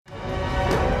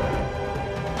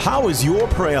How is your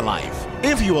prayer life?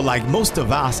 If you are like most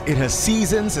of us, it has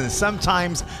seasons and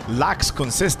sometimes lacks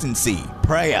consistency.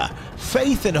 Prayer,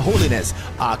 faith, and holiness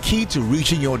are key to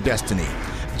reaching your destiny.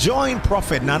 Join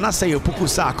Prophet Nanase Opoku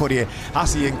Sarkodie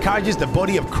as he encourages the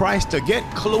body of Christ to get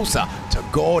closer to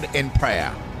God in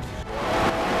prayer.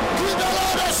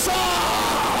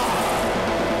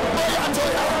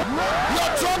 Your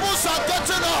troubles are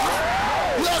getting off.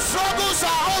 Your struggles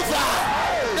are over.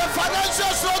 The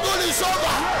financial struggle is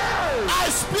over. I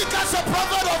speak as a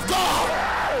prophet of God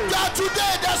that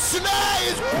today the snare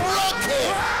is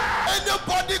broken.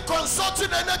 Anybody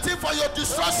consulting anything for your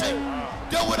destruction,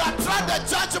 they would attract the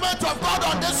judgment of God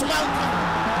on this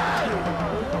mountain.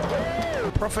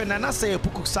 Prophet Nanase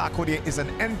Opoku Sarkodie is an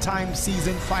end-time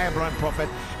seasoned firebrand prophet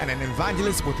and an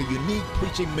evangelist with a unique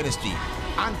preaching ministry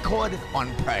anchored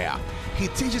on prayer. He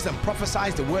teaches and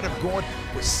prophesies the word of God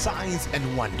with signs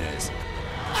and wonders.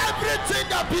 Everything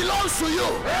that belongs to you,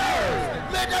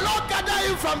 may the Lord gather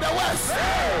you from the west,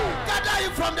 gather you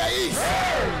from the east,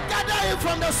 gather you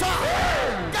from the south,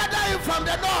 gather you from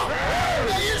the north.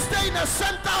 May you stay in the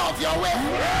center of your way.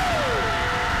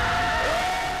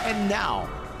 And now,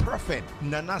 Prophet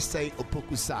Nanase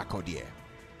Opoku Sarkodie.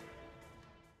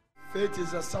 Faith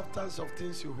is the substance of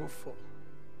things you hope for.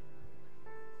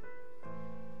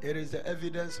 It is the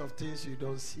evidence of things you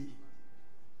don't see.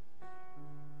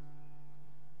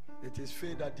 It is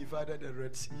faith that divided the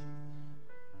Red Sea.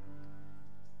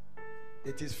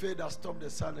 It is faith that stopped the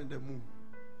sun and the moon.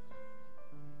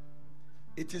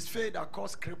 It is faith that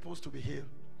caused cripples to be healed.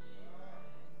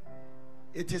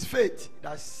 It is faith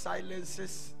that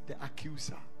silences the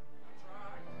accuser.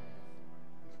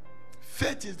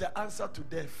 Faith is the answer to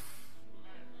death.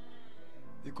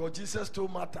 Because Jesus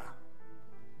told Martha,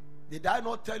 did I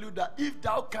not tell you that if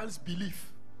thou canst believe,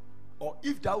 or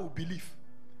if thou will believe,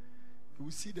 you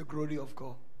will see the glory of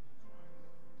God.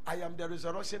 I am the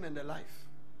resurrection and the life.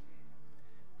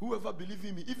 Whoever believes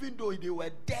in me, even though they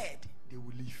were dead, they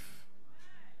will live.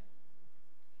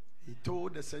 He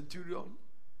told the centurion,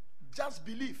 just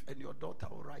believe and your daughter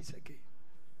will rise again.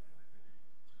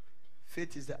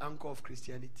 Faith is the anchor of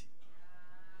Christianity.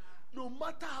 No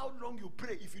matter how long you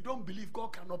pray, if you don't believe,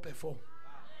 God cannot perform.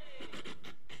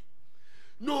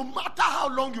 No matter how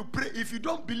long you pray, if you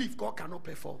don't believe, God cannot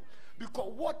perform.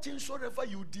 Because what things soever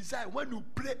you desire, when you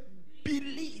pray,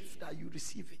 believe that you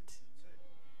receive it.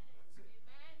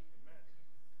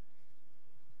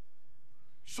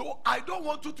 So I don't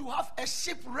want you to have a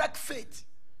shipwreck faith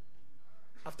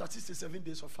after 67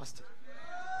 days of fasting.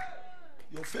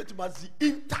 Your faith must be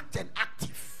intact and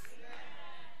active.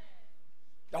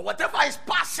 That whatever is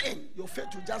passing, your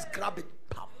faith will just grab it.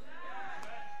 Pow.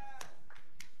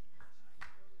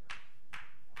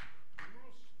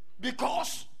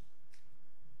 Because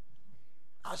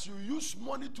as you use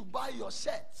money to buy your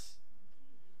shirts,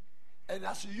 and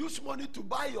as you use money to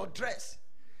buy your dress,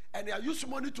 and you use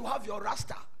money to have your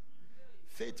rasta,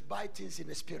 faith buys things in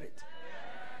the spirit.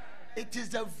 It is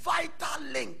the vital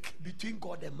link between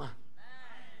God and man.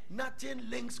 Nothing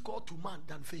links God to man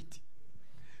than faith.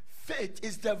 Faith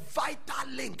is the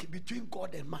vital link between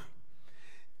God and man.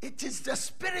 It is the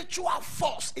spiritual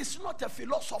force. It's not a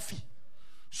philosophy.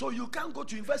 So you can't go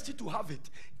to university to have it.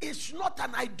 It's not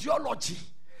an ideology.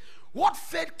 What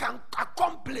faith can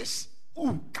accomplish,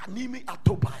 kanimi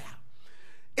atobaya.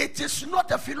 It is not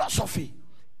a philosophy.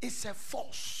 It's a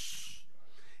force.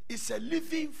 It's a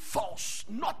living force,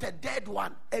 not a dead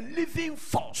one. A living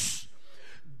force.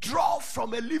 Draw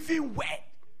from a living word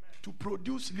to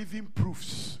produce living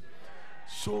proofs.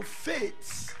 So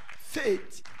faith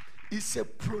is a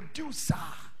producer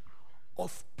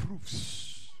of proofs.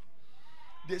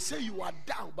 They say you are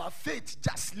down, but faith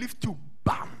just lifts you,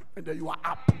 bam, and then you are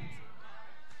up.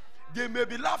 They may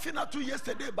be laughing at you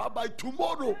yesterday, but by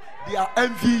tomorrow they are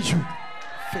envying you.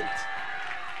 Faith.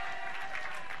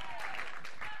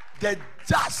 The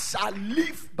just shall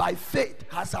live by faith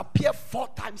has appeared 4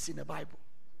 times in the Bible.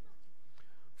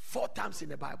 4 times in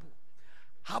the Bible.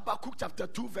 Habakkuk chapter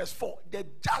 2 verse 4. The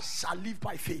just shall live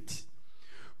by faith.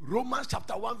 Romans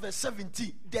chapter 1 verse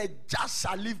 17. The just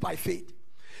shall live by faith.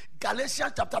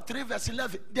 Galatians chapter 3 verse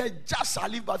 11. The just shall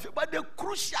live by faith. But the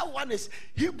crucial one is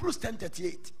Hebrews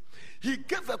 10:38. He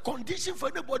gave a condition for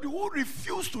anybody who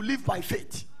refused to live by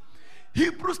faith.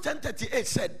 Hebrews 10:38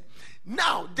 said,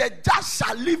 now the just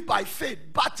shall live by faith.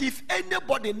 But if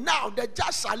anybody, now the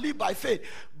just shall live by faith.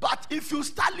 But if you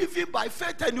start living by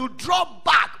faith and you draw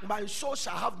back, my soul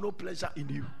shall have no pleasure in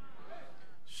you.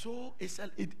 So it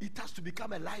has to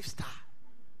become a lifestyle.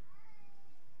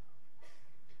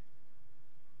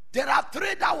 There are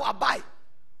 3 that will abide.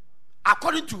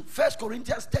 According to 1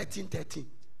 Corinthians 13:13.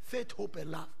 Faith, hope,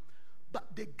 and love.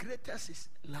 But the greatest is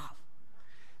love.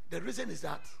 The reason is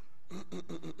that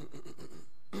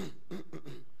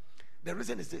the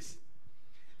reason is this.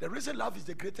 The reason love is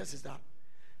the greatest is that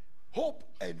hope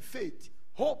and faith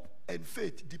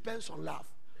depends on love,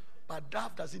 but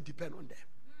love doesn't depend on them.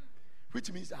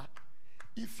 Which means that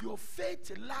if your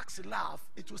faith lacks love,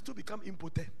 it will still become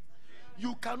impotent.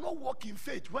 You cannot walk in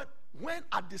faith when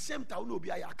at the same time no be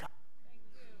ayaka.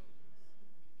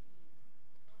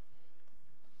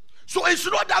 So it's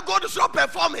not that God is not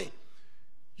performing.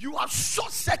 You are so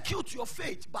secure to your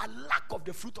faith by lack of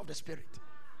the fruit of the Spirit.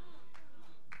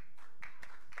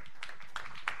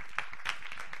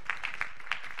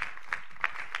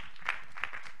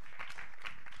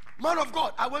 Man of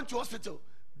God, I went to hospital.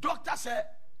 Doctor said,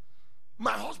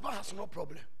 my husband has no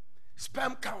problem.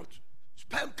 Sperm count,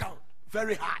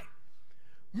 very high.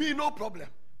 Me, no problem.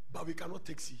 But we cannot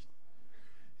take seed.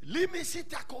 Lord,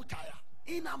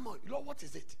 what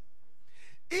is it?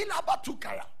 In about 2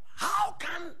 kaya. How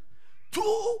can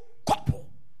 2 couple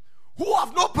who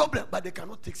have no problem but they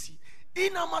cannot take seed?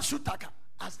 In Amashutaka,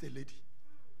 ask the lady.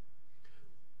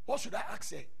 What should I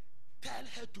ask her? Tell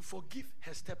her to forgive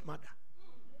her stepmother.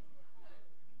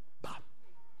 Bam.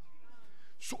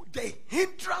 So the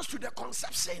hindrance to the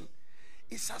conception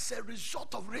is as a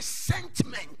result of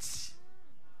resentment.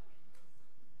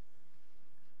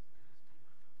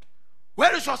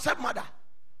 Where is your stepmother?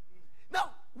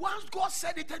 Now, once God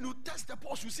said it and you test the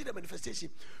pulse, you see the manifestation.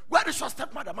 Where is your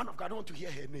stepmother? Man of God, I don't want to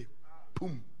hear her name.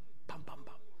 Boom. Bam, bam,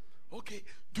 bam. Okay.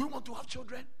 Do you want to have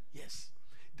children? Yes.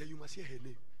 Then you must hear her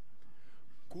name.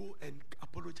 Go and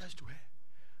apologize to her.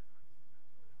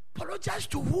 Apologize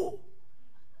to who?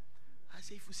 I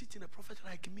say, if you sit in a prophet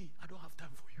like me, I don't have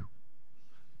time for you.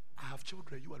 I have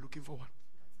children. You are looking for one.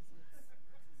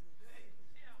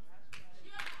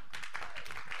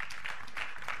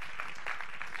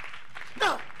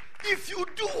 Now, if you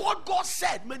do what God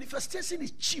said, manifestation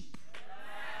is cheap.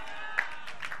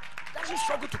 Doesn't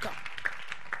struggle to come.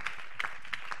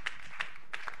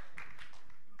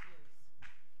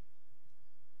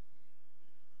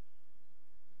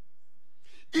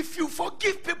 If you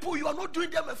forgive people, you are not doing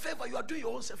them a favor, you are doing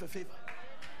your own self a favor.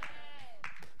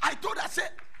 I told her,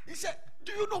 he said,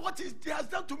 do you know what he has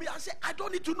done to me? I said, I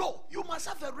don't need to know. You must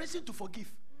have a reason to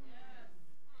forgive.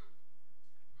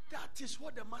 That is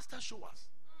what the master showed us.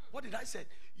 What did I say?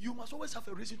 You must always have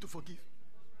a reason to forgive.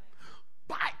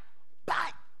 By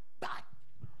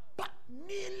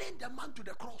nailing the man to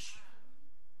the cross.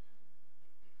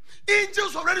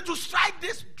 Angels were ready to strike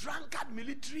this drunkard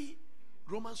military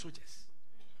Roman soldiers.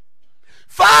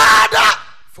 Father,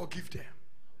 forgive them.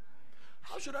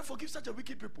 How should I forgive such a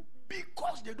wicked people?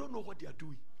 Because they don't know what they are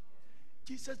doing.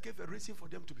 Jesus gave a reason for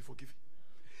them to be forgiven.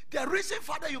 The reason,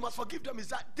 Father, you must forgive them is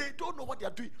that they don't know what they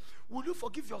are doing. Will you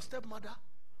forgive your stepmother?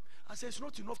 I said, it's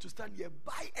not enough to stand here.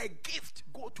 Buy a gift.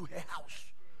 Go to her house.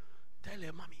 Tell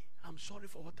her, Mommy, I'm sorry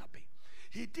for what happened.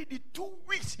 He did it 2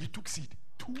 weeks. He took seed.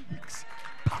 2 weeks.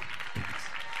 2 weeks.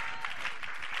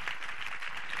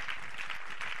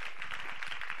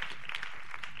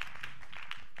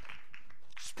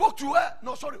 Spoke to her.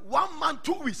 No, sorry. 1 month,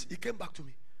 2 weeks. He came back to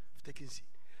me. Taking seed.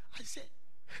 I said,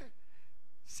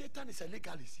 Satan is a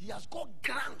legalist. He has got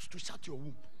grounds to shut your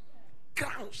womb.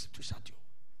 Grounds to shut your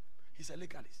womb. He's a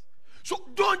legalist. So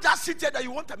don't just sit there that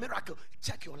you want a miracle.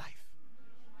 Check your life.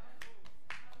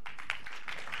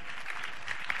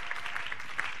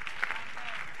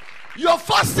 Your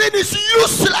fasting is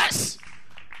useless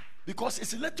because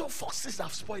it's little foxes that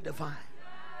have spoiled the vine.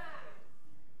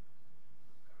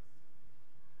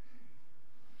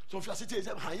 So if you are sitting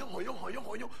there,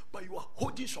 but you are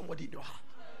holding somebody in your heart.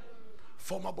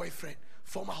 Former boyfriend,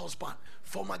 former husband,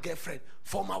 former girlfriend,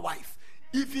 former wife,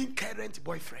 even current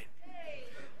boyfriend,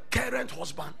 current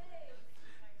husband,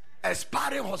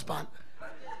 aspiring husband,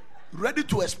 ready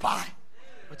to expire.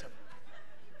 Whatever.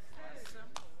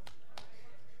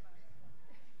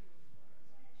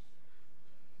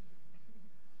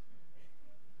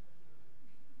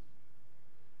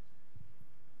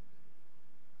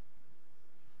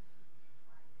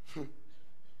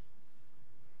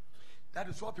 That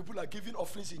is why people are giving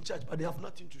offerings in church, but they have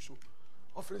nothing to show.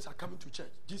 Offerings are coming to church.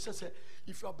 Jesus said,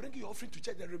 if you are bringing your offering to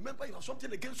church, then remember you have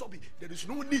something against somebody. There is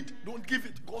no need. Don't give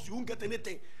it because you won't get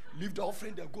anything. Leave the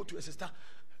offering, then go to your sister.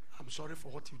 I'm sorry for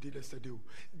what you did yesterday.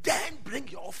 Then bring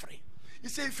your offering. He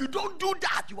said, if you don't do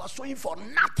that, you are sowing for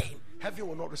nothing. Heaven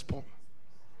will not respond.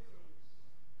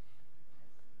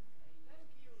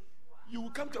 You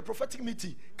will come to a prophetic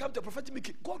meeting. Come to a prophetic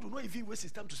meeting. God will not even waste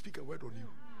his time to speak a word on you.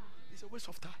 It's a waste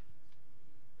of time.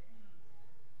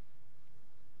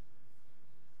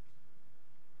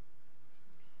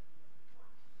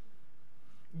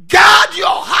 God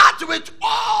with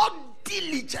all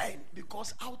diligence,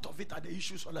 because out of it are the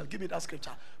issues of life. Give me that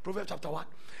scripture. Proverbs chapter 1.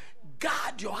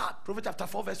 Guard your heart. Proverbs chapter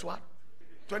 4 verse 1.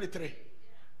 23.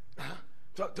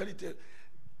 23.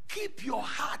 Keep your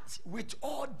heart with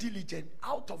all diligence.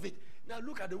 Out of it. Now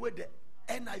look at the way the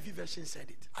NIV version said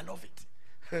it. I love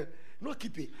it. No,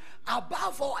 keep it.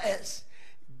 Above all else,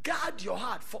 guard your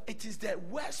heart, for it is the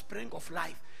wellspring of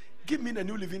life. Give me the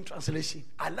New Living Translation.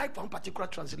 I like one particular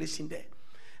translation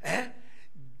there.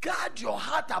 Guard your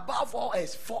heart above all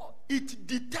else, for it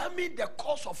determines the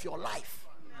course of your life.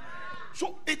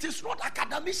 So it is not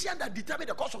academician that determine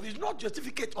the course of it. It's not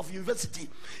certificate of university.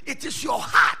 It is your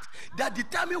heart that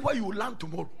determines where you will land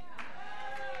tomorrow.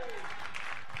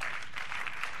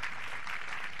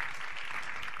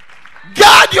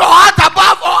 Guard your heart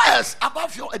above all else,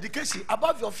 above your education,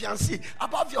 above your fiancé,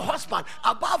 above your husband,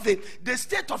 above it. The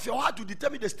state of your heart will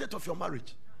determine the state of your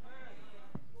marriage.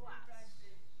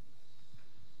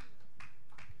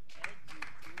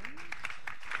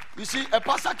 You see, a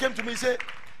pastor came to me and said,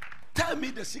 tell me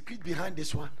the secret behind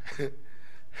this one.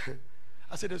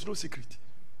 I said, there's no secret.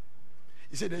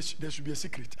 He said, there should be a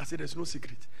secret. I said, there's no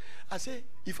secret. I said,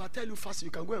 if I tell you fast,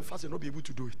 you can go and fast and not be able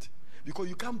to do it. Because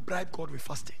you can't bribe God with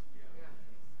fasting.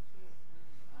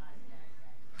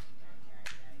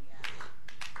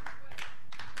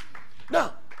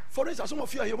 Now, for instance, some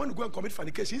of you are here, when you go and commit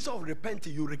fornication, instead of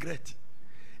repenting, you regret.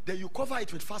 Then you cover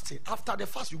it with fasting. After the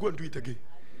fast, you go and do it again.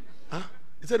 Huh?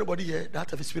 Is there anybody here that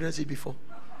have experienced it before?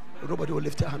 Nobody will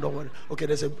lift their hand. Don't worry. Okay,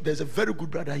 there's a very good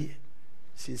brother here.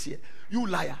 Sincere. You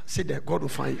liar. Say that God will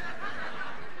find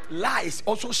you. Lies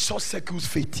also short circuits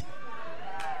faith.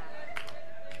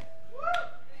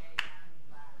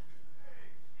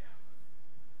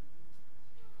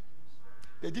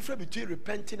 The difference between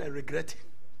repenting and regretting.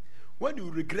 When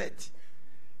you regret,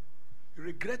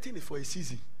 regretting is for a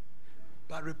season.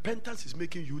 But repentance is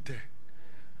making you turn.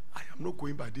 I am not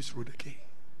going by this road again.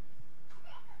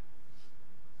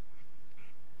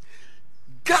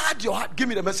 Guard your heart. Give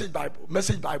me the Message Bible.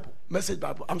 Message Bible. Message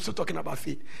Bible. I'm still talking about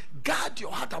faith. Guard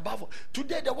your heart above all.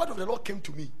 Today the word of the Lord came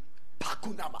to me.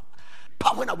 Pakunama.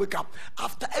 When I wake up,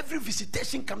 after every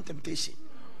visitation comes temptation.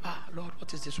 Lord,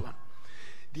 what is this one?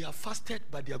 They are fasted,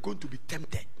 but they are going to be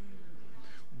tempted.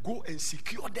 Go and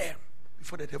secure them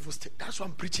before the devil takes. That's why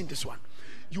I'm preaching this one.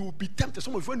 You will be tempted.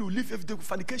 Some of you, when you leave, if the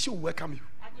fornication will welcome you.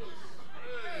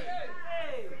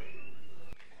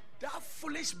 That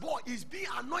foolish boy is being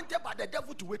anointed by the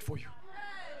devil to wait for you.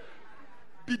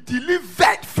 Be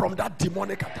delivered from that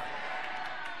demonic attack.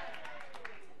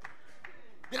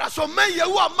 There are some men here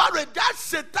who are married. That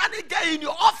satanic guy in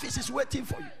your office is waiting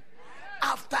for you.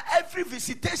 After every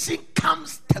visitation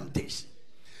comes temptation.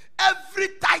 Every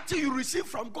title you receive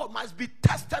from God must be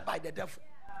tested by the devil.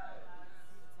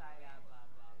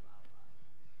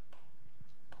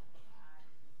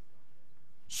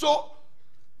 So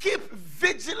keep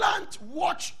vigilant,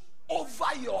 watch over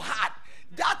your heart.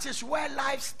 That is where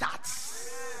life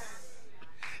starts.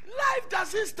 Life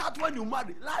doesn't start when you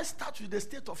marry. Life starts with the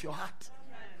state of your heart.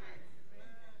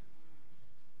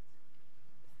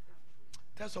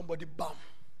 Tell somebody, bam.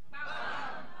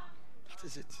 That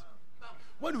is it.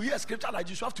 When you hear a scripture like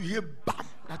this, you have to hear bam.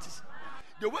 That is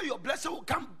the way your blessing will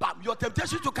come bam. Your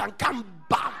temptation to can come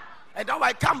bam. And that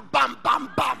way come bam,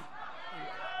 bam, bam.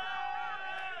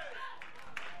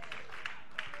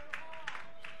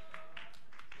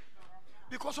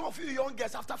 Because some of you young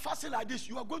girls, after fasting like this,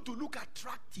 you are going to look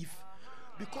attractive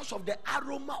because of the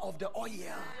aroma of the oil.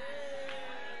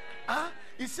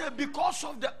 He said, because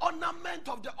of the ornament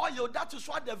of the oil, that is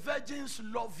why the virgins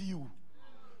love you.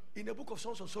 In the book of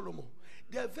Songs of Solomon,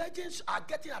 the virgins are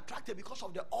getting attracted because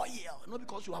of the oil, not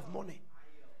because you have money.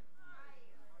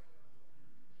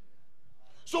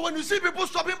 So when you see people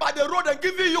stopping by the road and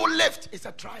giving you lift, it's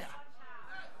a trial.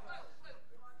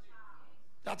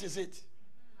 That is it.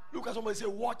 Look at somebody and say,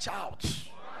 watch out.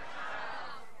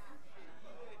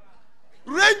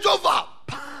 Range Rover.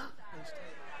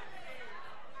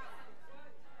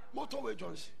 Motorway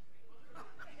Johnson.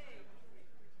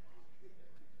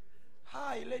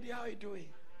 Hi, lady, how are you doing?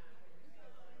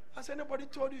 Has anybody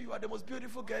told you are the most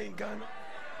beautiful girl in Ghana?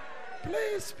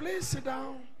 Please sit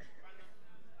down.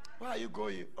 Where are you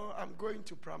going? Oh, I'm going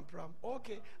to Pram.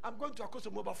 Okay, I'm going to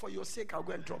Akoso Mobile. For your sake, I'll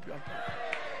go and drop you at Pram.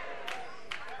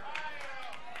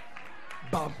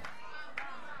 Bam.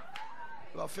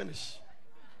 You are finished.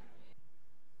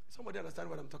 Somebody understand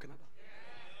what I'm talking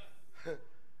about?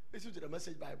 Listen to the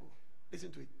Message Bible.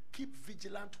 Listen to it. Keep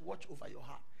vigilant, watch over your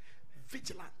heart.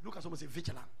 Vigilant. Look at someone say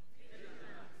vigilant.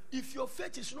 If your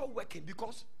faith is not working,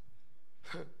 because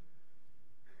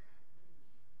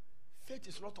faith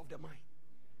is not of the mind.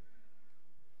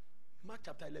 Mark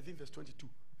chapter 11 verse 22.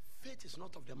 Faith is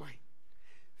not of the mind.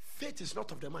 Faith is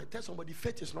not of the mind. Tell somebody,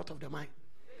 faith is not of the mind.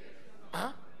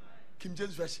 Huh? King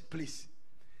James version, please.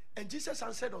 And Jesus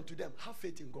answered unto them, have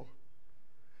faith in God.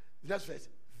 Next verse.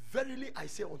 Verily I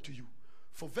say unto you,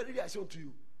 for verily I say unto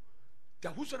you,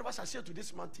 that whosoever shall say to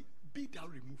this mountain, be thou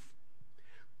removed,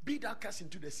 be thou cast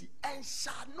into the sea, and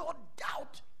shall not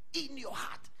doubt in your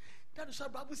heart. That is why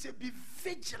the Bible says, be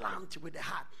vigilant with the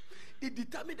heart. It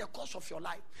determines the course of your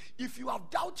life. If you have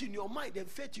doubt in your mind and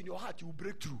faith in your heart, you will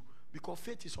break through, because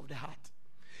faith is of the heart.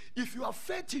 If you have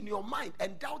faith in your mind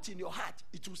and doubt in your heart,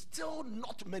 it will still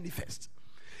not manifest.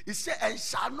 It says, and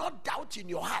shall not doubt in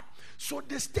your heart. So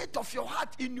the state of your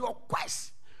heart in your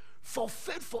quest for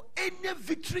faith, for any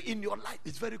victory in your life,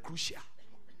 is very crucial.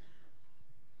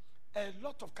 A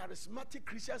lot of charismatic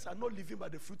Christians are not living by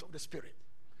the fruit of the Spirit.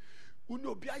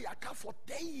 For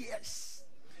 10 years.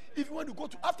 Even when you go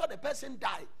to, after the person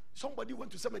died, somebody went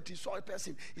to cemetery, saw a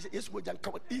person, he said, yes,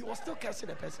 he was still cursing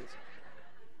the person.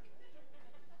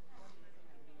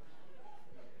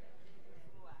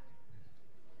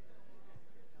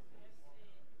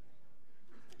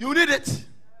 You need it.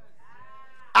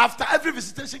 After every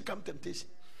visitation comes temptation.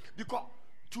 Because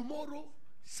tomorrow,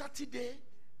 Saturday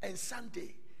and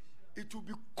Sunday, it will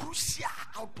be crucial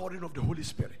outpouring of the Holy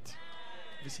Spirit.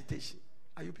 Visitation.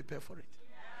 Are you prepared for it?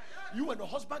 You and the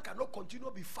husband cannot continue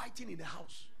to be fighting in the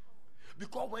house.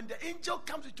 Because when the angel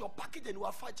comes with your package and you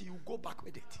are fighting, you go back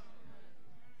with it.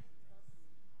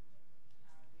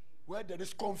 Where there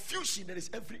is confusion, there is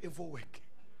every evil work.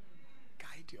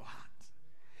 Guide your heart.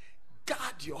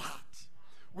 Guard your heart.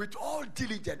 With all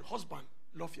diligence, husband,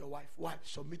 love your wife. Wife,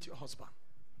 submit your husband.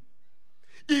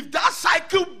 If that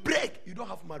cycle break, you don't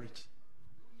have marriage.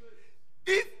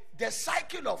 If the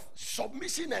cycle of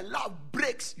submission and love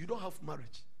breaks, you don't have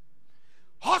marriage.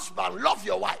 Husband, love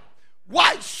your wife.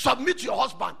 Wife, submit to your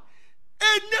husband.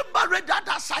 Any marriage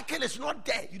that cycle is not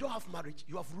there, you don't have marriage.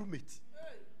 You have roommate.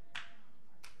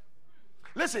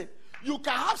 Listen, you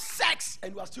can have sex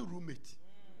and you are still roommate.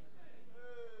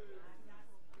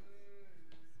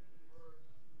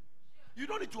 You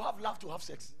don't need to have love to have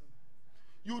sex.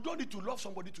 You don't need to love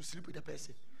somebody to sleep with a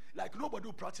person. Like nobody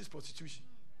will practice prostitution.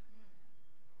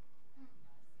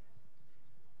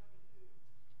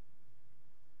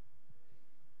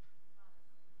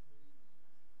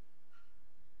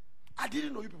 I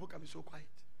didn't know you people can be so quiet.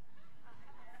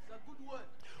 It's a good word.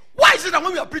 Why is it that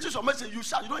when we are preaching some message, you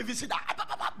shout, you don't even see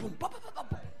that? Boom, boom, boom,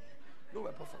 boom. No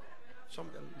weapon. Some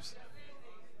of them use.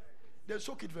 They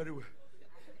soak it very well.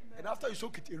 And after you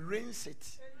soak it, rinse it.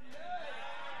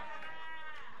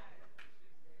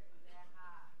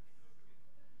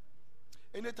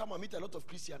 Anytime I meet a lot of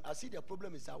Christians, I see their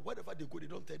problem is that wherever they go, they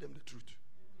don't tell them the truth.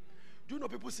 Do you know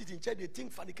people sit in church, they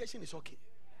think fornication is okay?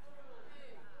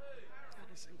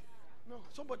 No,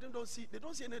 some of them they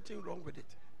don't see anything wrong with it.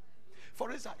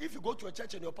 For instance, if you go to a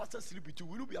church and your pastor sleep with you,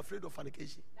 will you be afraid of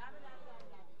fornication?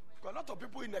 Because a lot of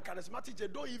people in the charismatic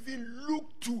church don't even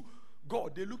look to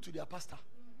God, they look to their pastor.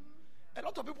 A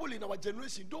lot of people in our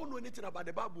generation don't know anything about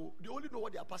the Bible. They only know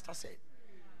what their pastor said.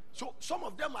 So some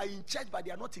of them are in church, but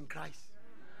they are not in Christ.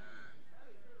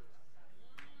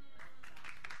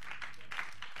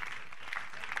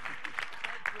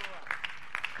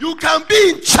 You can be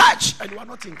in church and you are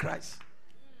not in Christ.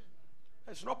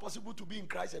 It's not possible to be in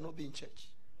Christ and not be in church.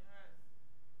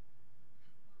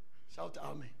 Shout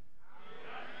amen.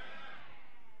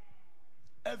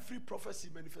 Every prophecy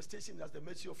manifestation has the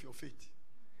mercy of your faith.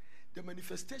 The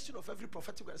manifestation of every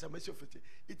prophetic word is a mercy of faith.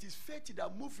 It is faith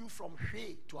that moves you from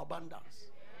hay to abundance.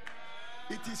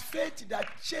 It is faith that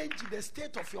changes the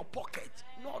state of your pocket,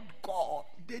 not God.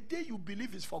 The day you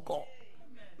believe is for God.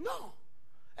 No.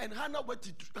 And Hannah went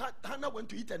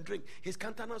to eat and drink. His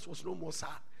countenance was no more sad.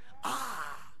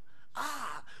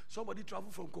 Somebody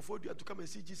traveled from Kofodia to come and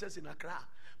see Jesus in Accra.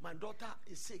 My daughter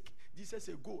is sick. Jesus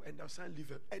said, go, and the son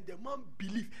live. And the man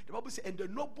believed. The Bible says, and the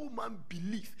noble man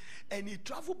believed. And he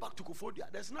traveled back to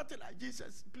Kofodia. There's nothing like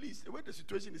Jesus. Please, the way the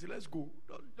situation is, let's go.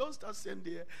 Don't start saying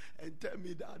there and tell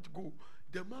me that, go.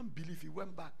 The man believed. He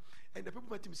went back. And the people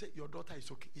met him and said, your daughter is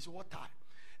okay. He said, what time?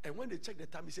 And when they checked the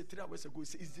time, he said 3 hours ago. He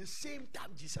said, it's the same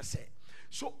time Jesus said.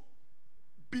 So,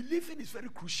 believing is very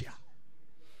crucial.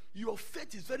 Your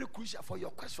faith is very crucial for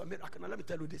your quest for miracle. Now let me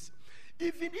tell you this.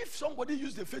 Even if somebody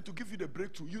used the faith to give you the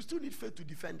breakthrough, you still need faith to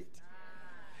defend it.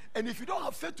 And if you don't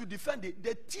have faith to defend it,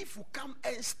 the thief will come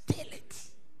and steal it.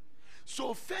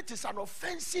 So faith is an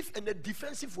offensive and a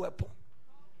defensive weapon.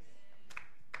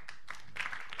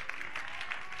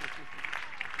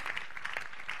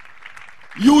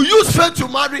 You use faith to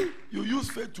marry, you use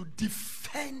faith to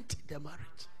defend the marriage.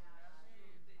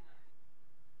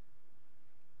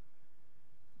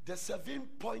 The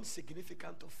 7-point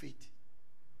significance of faith.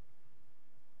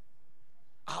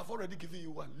 I have already given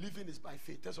you one. Living is by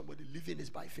faith. Tell somebody, living is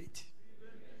by faith.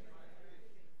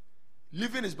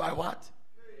 Living is by what?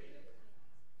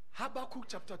 Habakkuk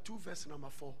chapter 2 verse number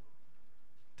 4.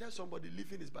 Tell somebody,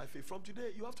 living is by faith. From today,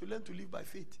 you have to learn to live by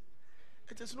faith.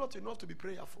 It is not enough to be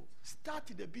prayerful. Start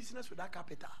the business with that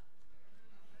capital.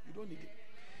 You don't need it.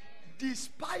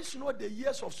 Despise not the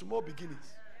years of small beginnings.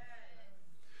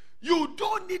 You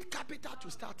don't need capital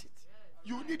to start it.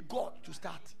 You need God to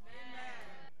start.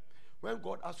 When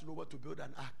God asked Noah to build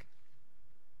an ark,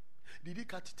 did he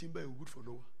cut timber and wood for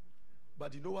Noah?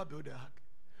 But did Noah build the ark?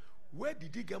 Where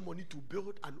did he get money to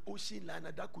build an ocean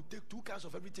liner that could take 2 kinds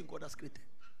of everything God has created?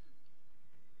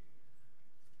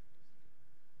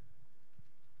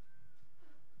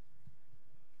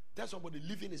 Tell somebody,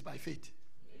 living is by faith.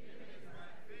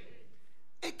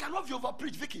 It cannot be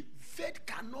overpreached, Vicky. Faith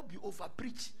cannot be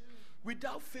overpreached.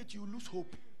 Without faith, you lose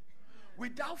hope.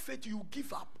 Without faith, you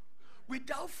give up.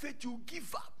 Without faith, you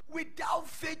give up. Without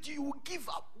faith, you will give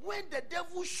up. When the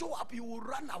devil show up, you will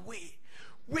run away.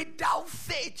 Without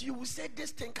faith, you will say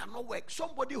this thing cannot work.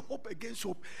 Somebody hope against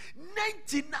hope.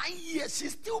 99 years, he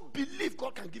still believes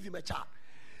God can give him a child.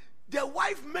 The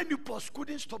wife menopause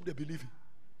couldn't stop the believing.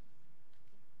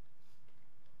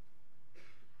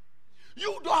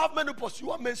 You don't have menopause.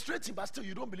 You are menstruating, but still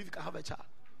you don't believe you can have a child.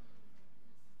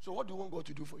 So what do you want God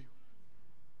to do for you?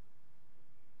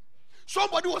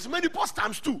 Somebody was menopause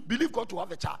times 2. Believe God to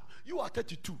have a child. You are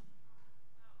 32.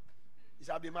 He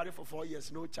said, I've been married for 4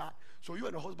 years, no child. So you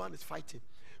and your husband is fighting.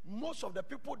 Most of the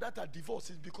people that are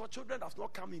divorced is because children have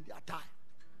not come in their time.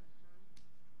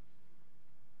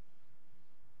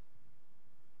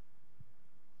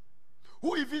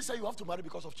 Who even say you have to marry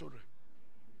because of children?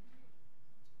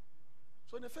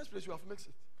 So in the first place, you have mixed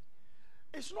it.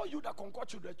 It's not you that conquer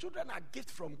children. Children are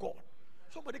gifts from God.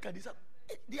 Somebody can decide.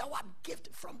 They are a gift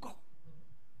from God.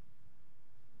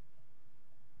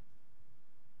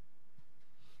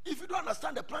 If you don't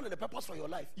understand the plan and the purpose for your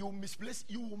life, you will misplace,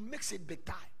 you will mix it big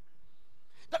time.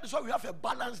 That is why we have a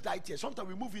balanced diet here. Sometimes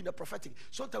we move in the prophetic.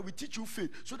 Sometimes we teach you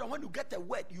faith. So that when you get a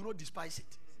word, you don't despise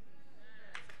it.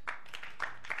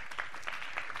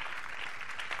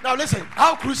 Now listen,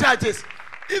 how crucial it is.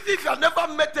 If you have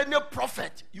never met any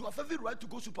prophet, you have every right to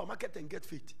go to supermarket and get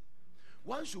faith.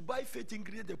 Once you buy faith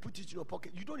ingredient, they put it in your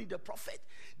pocket. You don't need a prophet.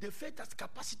 The faith has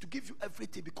capacity to give you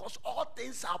everything because all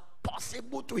things are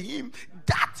possible to him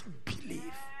that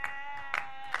believe.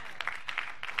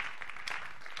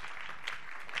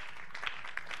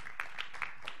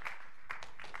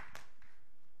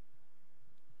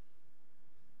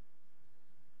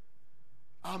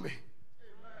 Amen.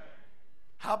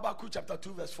 Habakkuk chapter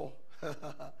 2 verse 4.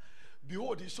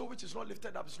 Behold, his soul which is not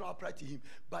lifted up is not upright to him,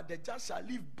 but the just shall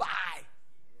live by.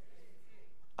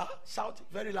 Shout it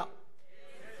very loud.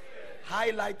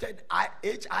 Highlighted,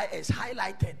 H-I-S,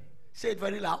 highlighted. Say it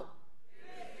very loud.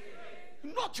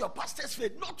 Not your pastor's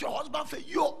faith, not your husband's faith,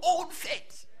 your own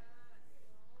faith.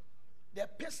 The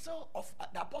epistle of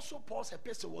the Apostle Paul's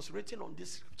epistle was written on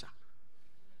this scripture.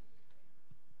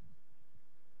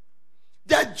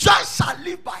 The just shall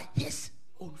live by his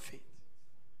own faith.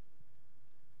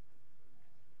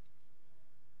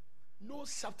 No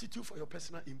substitute for your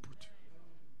personal input.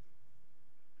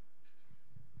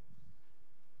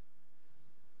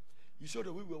 You saw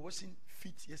the way we were washing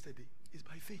feet yesterday. It's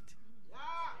by faith. Yeah.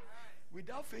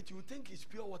 Without faith, you think it's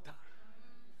pure water.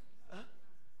 Huh?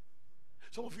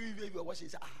 Some of you, if you are washing,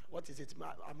 say, what is it?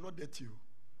 I'm not dirty.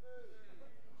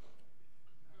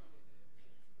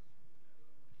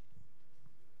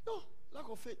 No, lack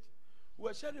of faith. We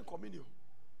were sharing communion.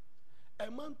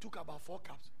 A man took about 4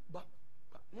 cups, but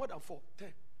more than 4, 10.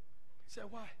 He said,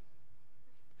 why?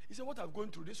 He said, what I'm going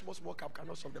through, this small cup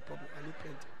cannot solve the problem. I need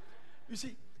plenty. You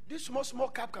see, this small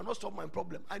cup cannot solve my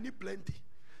problem. I need plenty.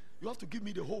 You have to give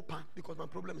me the whole pan because my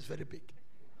problem is very big.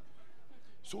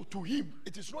 So to him,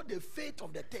 it is not the faith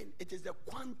of the 10, it is the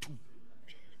quantum.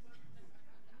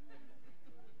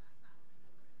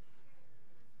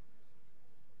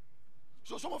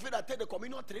 So some of you that take the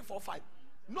communion 3, 4, 5,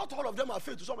 not all of them are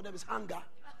faith. Some of them is hunger.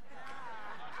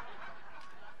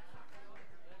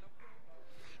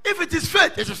 If it is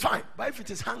faith, it is fine. But if it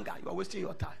is hunger, you are wasting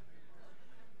your time.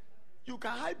 You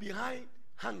can hide behind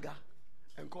hunger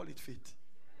and call it faith.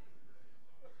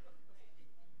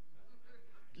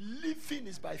 Living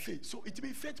is by faith. So it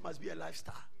means faith must be a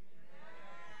lifestyle.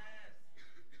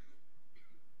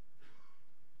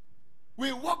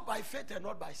 We walk by faith and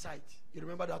not by sight. You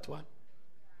remember that one?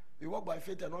 We walk by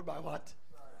faith and not by what?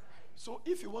 So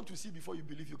if you want to see before you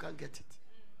believe, you can't get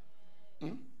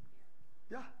it.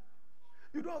 Yeah.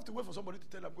 You don't have to wait for somebody to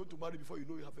tell you I'm going to marry before you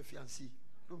know you have a fiancé.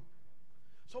 No.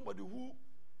 Somebody who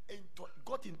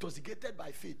got intoxicated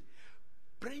by faith,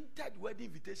 printed wedding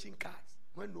invitation cards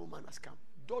when no man has come.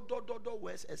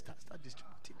 Where's Esther? Start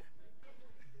distributing them.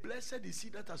 Blessed is he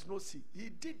that has no sin. He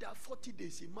did that 40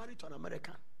 days. He married to an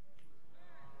American.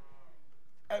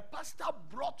 A pastor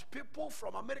brought people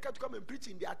from America to come and preach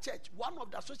in their church. One of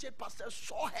the associate pastors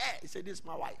saw her. He said, this is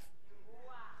my wife.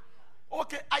 Wow.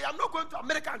 Okay, I am not going to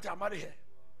America until I marry her.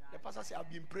 The pastor said,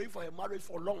 I've been praying for her marriage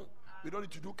for long. We don't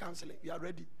need to do counseling. We are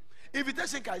ready.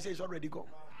 Invitation card, I say, it's already gone.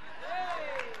 Hey.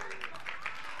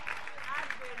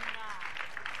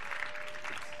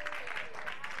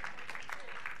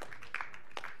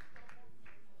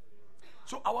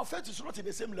 So our faith is not in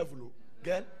the same level, no?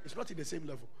 Girl, it's not in the same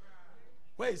level.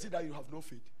 Where is it that you have no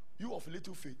faith? You of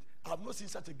little faith. I have not seen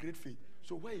such a great faith.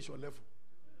 So where is your level?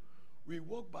 We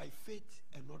walk by faith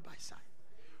and not by sight.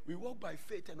 We walk by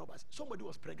faith and not by sight. Somebody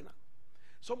was pregnant.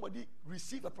 Somebody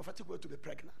received a prophetic word to be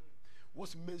pregnant.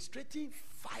 Was menstruating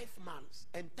 5 months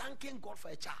and thanking God for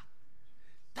a child.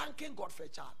 Thanking God for a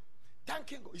child.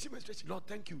 Thanking God. You see menstruation? Lord,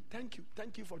 thank you. Thank you.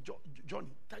 Thank you for Johnny.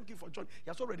 Thank you for Johnny. He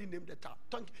has already named the child.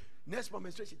 Thank you. Next month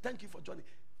menstruation. Thank you for Johnny.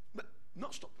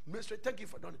 Not stop. Menstruate. Thank you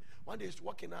for Johnny. One day he's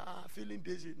walking, feeling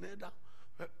dizzy.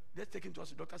 Let's take him to us.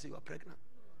 The doctor said you are pregnant.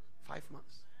 5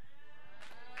 months.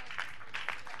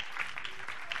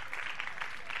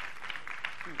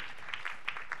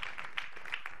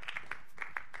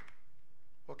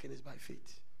 Walking is by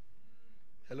faith.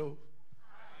 Hello?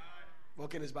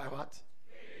 Walking is by what?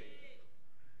 Faith.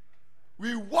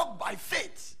 We walk by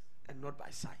faith and not by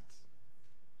sight.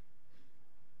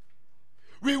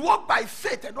 We walk by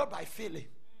faith and not by feeling.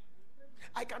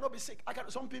 I cannot be sick.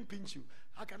 Something pinch you.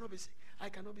 I cannot be sick. I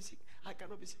cannot be sick. I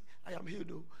cannot be sick. I am healed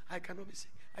though. I cannot be sick.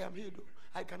 I am healed though.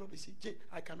 I cannot be sick.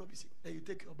 I cannot be sick. Then you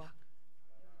take your bag.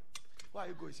 Why are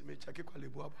you going to me?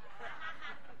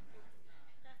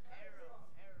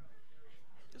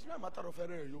 It's not a matter of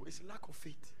error, it's a lack of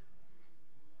faith.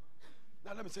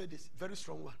 Now let me say this, very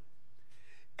strong one.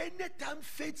 Anytime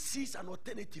faith sees an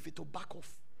alternative, it will back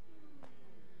off.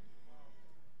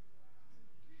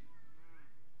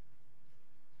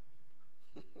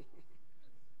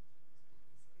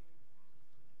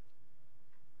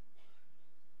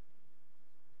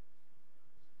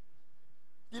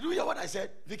 Did you hear what I said,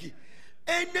 Vicky?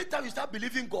 Anytime you start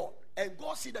believing God and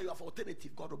God see that you have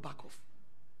alternative, God will back off.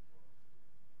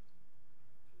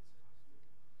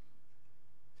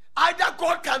 Either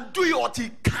God can do it or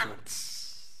he can't.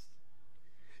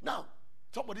 Now,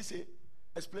 somebody say,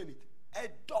 explain it. A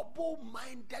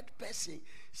double-minded person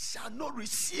shall not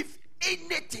receive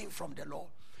anything from the Lord.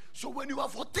 So when you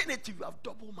have alternative, you have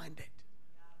double-minded.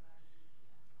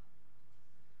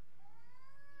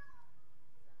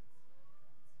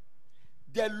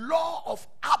 The law of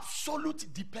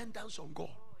absolute dependence on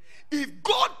God. If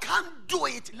God can't do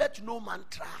it, let no man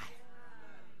try.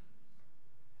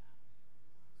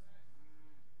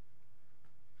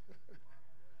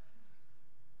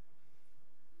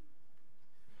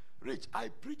 Rich, I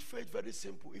preach faith very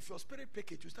simple. If your spirit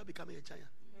pick it, you start becoming a giant.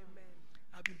 Amen.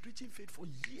 I've been preaching faith for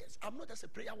years. I'm not just a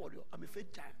prayer warrior, I'm a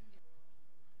faith giant.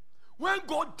 When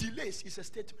God delays, it's a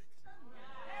statement.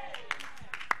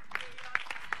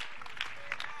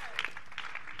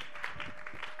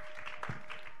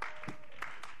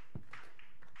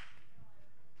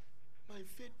 My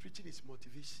faith preaching is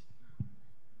motivation.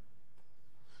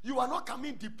 You are not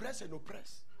coming depressed and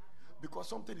oppressed because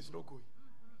something is not going.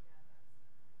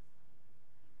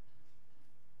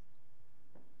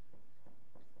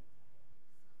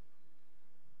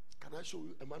 Can I show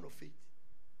you a man of faith?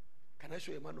 Can I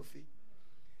show you a man of faith?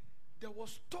 There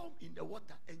was storm in the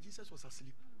water and Jesus was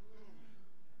asleep.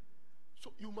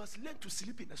 So you must learn to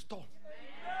sleep in a storm.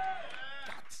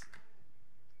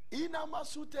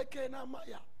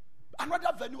 Another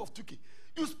venue of Turkey.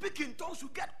 You speak in tongues, you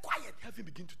get quiet, heaven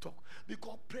begin to talk.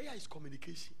 Because prayer is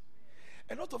communication.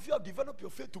 A lot of you have developed your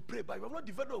faith to pray, but you have not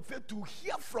developed your faith to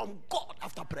hear from God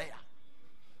after prayer.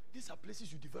 These are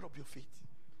places you develop your faith.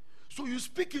 So you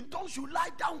speak in tongues, you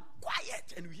lie down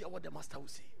quiet, and you hear what the master will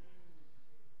say.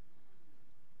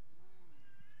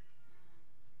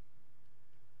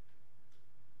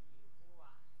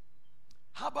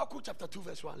 Habakkuk chapter 2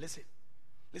 verse 1. Listen.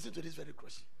 Listen to this very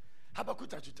closely. Habakkuk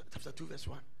chapter 2 verse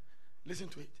 1. Listen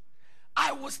to it.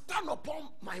 I will stand upon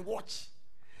my watch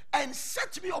and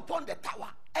set me upon the tower,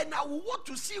 and I will want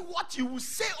to see what you will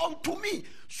say unto me,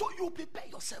 so you prepare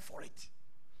yourself for it.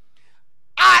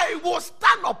 I will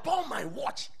stand upon my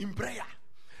watch in prayer.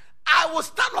 I will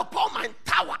stand upon my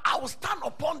tower. I will stand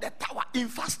upon the tower in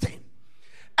fasting.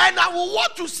 And I will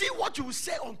want to see what you will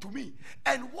say unto me,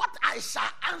 and what I shall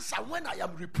answer when I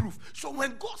am reproved. So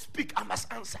when God speaks, I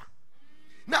must answer.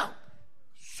 Now,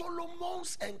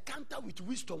 Solomon's encounter with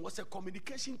wisdom was a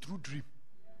communication through dream.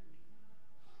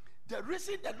 The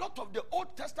reason a lot of the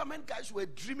Old Testament guys were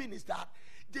dreaming is that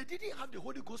they didn't have the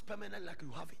Holy Ghost permanent like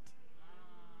you have it.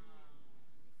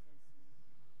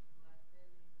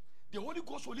 The Holy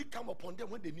Ghost only come upon them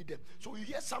when they need them. So you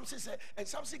hear Samson say, and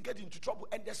Samson get into trouble,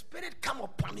 and the Spirit come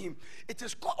upon him. It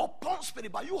is called upon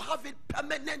Spirit, but you have it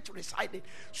permanent residing.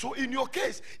 So in your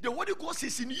case, the Holy Ghost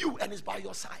is in you and is by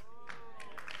your side.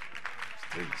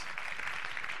 Strange.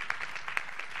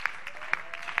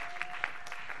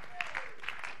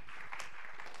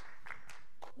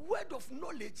 Word of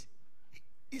knowledge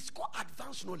is called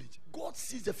advanced knowledge. God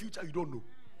sees the future you don't know.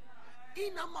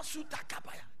 In Amasuta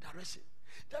Kabaya direction.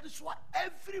 That is why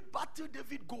every battle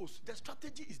David goes, the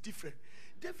strategy is different.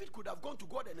 David could have gone to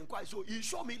God and inquired. So he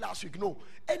showed me last week. No.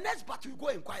 And next battle, you go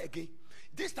inquire again.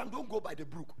 This time, don't go by the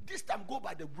brook. This time, go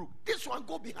by the brook. This one,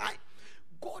 go behind.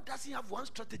 God doesn't have one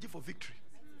strategy for victory.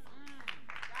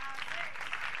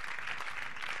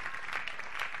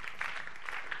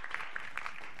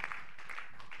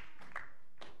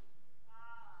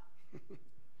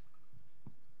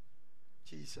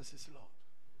 Jesus is Lord.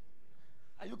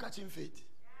 Are you catching faith?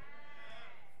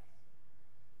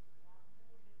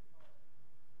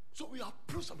 So we have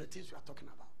proofs of the things we are talking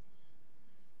about.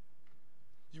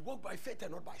 You walk by faith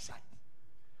and not by sight.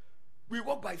 We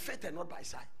walk by faith and not by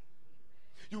sight.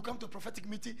 You come to a prophetic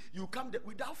meeting, you come there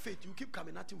without faith, you keep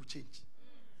coming, nothing will change.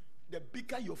 The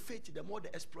bigger your faith, the more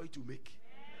the exploit you make.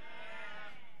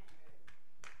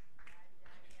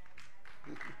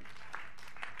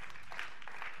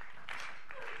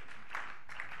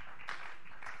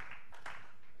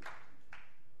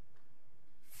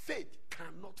 Faith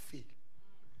cannot fail.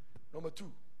 Number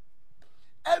two,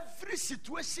 every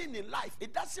situation in life,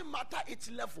 it doesn't matter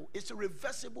its level, it's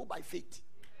reversible by faith.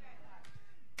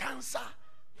 Cancer,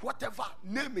 whatever,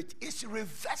 name it, it's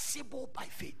reversible by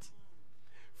faith.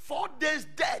 4 days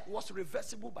dead was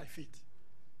reversible by faith.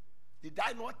 Did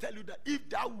I not tell you that if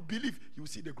thou will believe, you will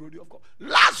see the glory of God?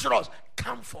 Lazarus,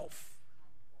 come forth.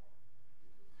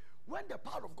 When the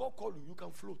power of God calls you, you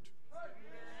can float.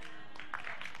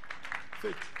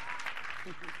 Faith.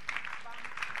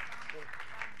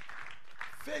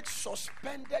 Faith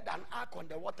suspended an ark on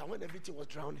the water when everything was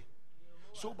drowning.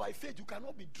 So by faith, you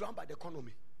cannot be drowned by the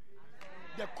economy.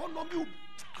 The economy will,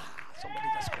 somebody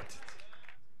just got it.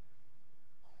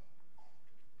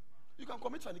 You can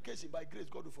commit fornication by grace,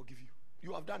 God will forgive you.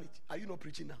 You have done it. Are you not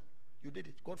preaching now? You did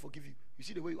it. God forgive you. You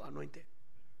see the way you are anointed.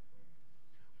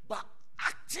 But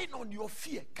acting on your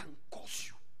fear can cause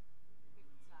you.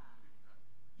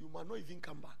 You might not even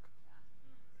come back.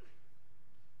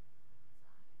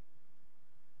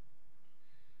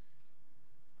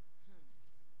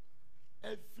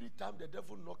 Every time the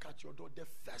devil knocks at your door, the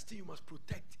first thing you must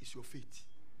protect is your faith.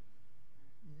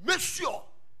 Make sure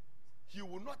he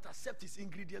will not accept his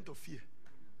ingredient of fear.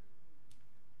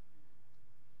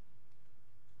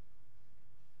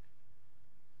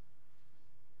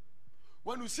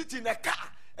 When you sit in a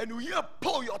car and you hear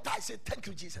pull your tire, say thank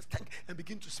you Jesus, thank you, and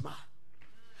begin to smile.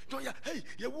 Don't you? Hey,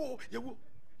 you will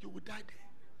die there.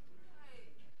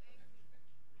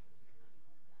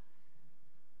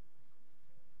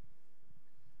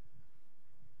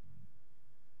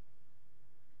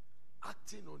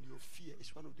 Acting on your fear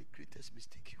is one of the greatest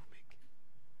mistakes you make.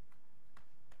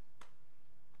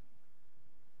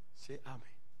 Say amen.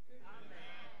 Amen.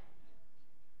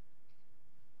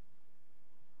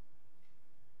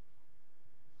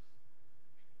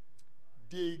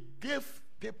 They gave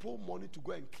people money to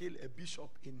go and kill a bishop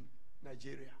in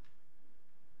Nigeria.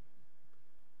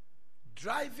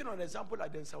 Driving on example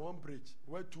like the Nsawam Bridge,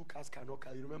 where 2 cars cannot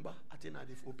carry. You remember? I think now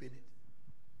they've opened it.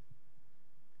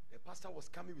 The pastor was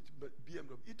coming with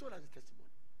BMW. He told us his testimony.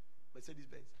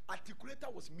 Mercedes-Benz.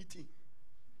 Articulator was meeting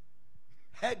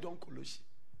head on Koloshi.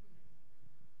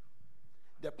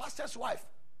 The pastor's wife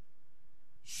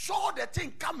saw the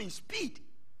thing coming, speed,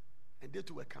 and they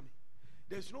too were coming.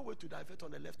 There's no way to divert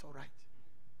on the left or right.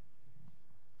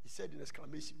 He said in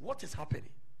exclamation, what is happening?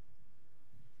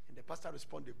 And the pastor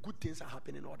responded, good things are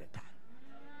happening all the time.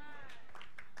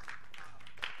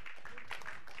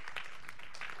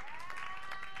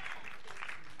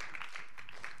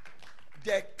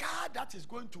 The car that is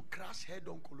going to crash head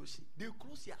on Koloshi, they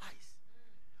close their eyes.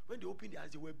 When they opened their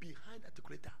eyes, they were behind the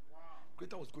Articulator.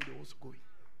 Articulator was going, they were also going.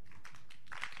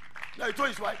 Now he told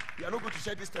his wife, we are not going to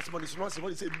share this testimony. It's not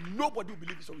somebody said nobody will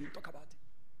believe it, so we will talk about it.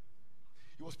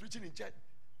 He was preaching in church.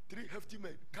 3 hefty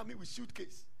men coming with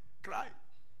suitcase, crying.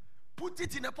 Put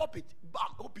it in a pocket. Bam,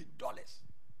 open, dollars.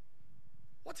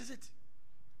 What is it?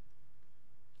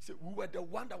 He said, we were the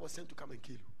one that was sent to come and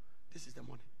kill you. This is the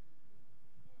money.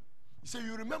 He said,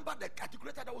 you remember the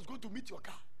articulator that was going to meet your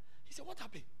car? He said, what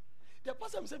happened? The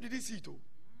person himself didn't see it.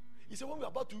 He said, when we were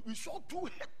about to, we saw two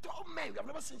tall men. We have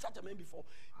never seen such a man before.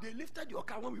 They lifted your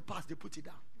car. When we passed, they put it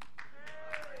down.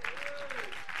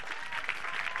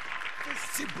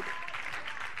 Simple.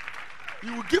 He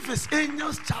will give his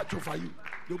angels charge over you.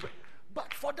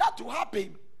 But for that to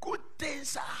happen, good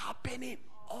things are happening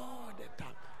all the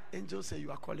time. Angels say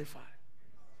you are qualified.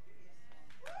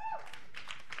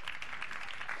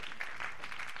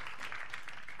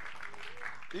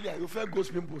 Ilya, you feel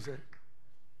ghost pimples, eh?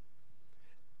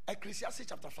 Ecclesiastes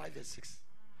chapter 5 verse 6.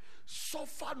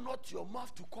 Suffer not your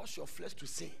mouth to cause your flesh to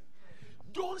sin.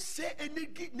 Don't say any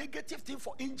negative thing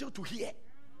for angel to hear.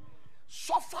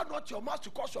 Suffer not your mouth to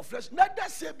cause your flesh. Neither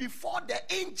say before the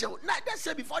angel. Neither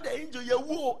say before the angel, you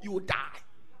will die.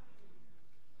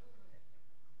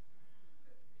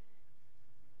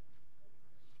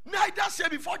 Neither say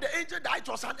before the angel that it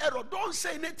was an error. Don't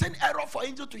say anything error for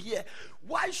angel to hear.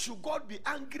 Why should God be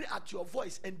angry at your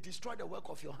voice and destroy the work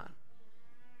of your hand?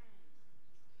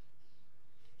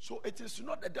 So it is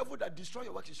not the devil that destroys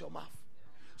your work, it's your mouth.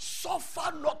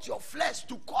 Suffer not your flesh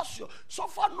to cause your,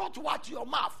 suffer not what your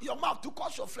mouth to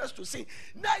cause your flesh to sin.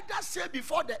 Neither say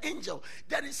before the angel.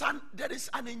 There is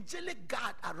an angelic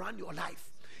guard around your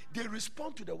life. They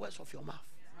respond to the words of your mouth.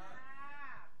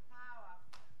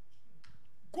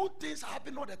 Good things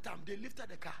happen all the time. They lifted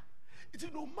the car. It is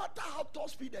no matter how tall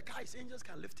speed the car is, angels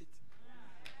can lift it.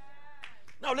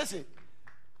 Now listen,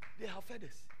 they have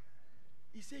feathers.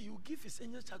 He said, you give his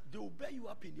angels charge, they will bear you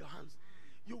up in your hands.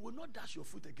 You will not dash your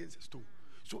foot against a stone.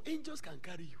 So angels can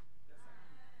carry you.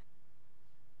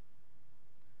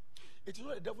 It is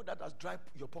not the devil that has dry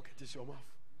your pocket, it's your mouth.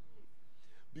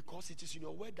 Because it is in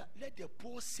your word that let the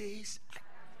poor says.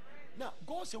 Now,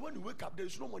 God said when you wake up, there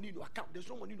is no money in your account, there's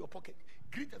no money in your pocket.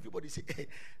 Greet everybody, say, hey,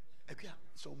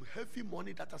 some heavy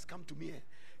money that has come to me.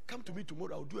 Come to me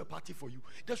tomorrow, I'll do a party for you.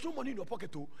 There's no money in your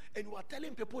pocket, too. And you are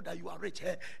telling people that you are rich.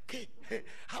 Hey,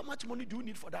 how much money do you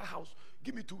need for that house?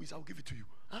 Give me 2 weeks, I'll give it to you.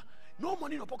 Huh? No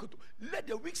money in your pocket. Let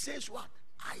the weak say what?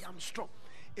 I am strong.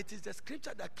 It is the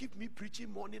scripture that keeps me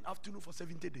preaching morning, afternoon for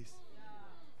 70 days.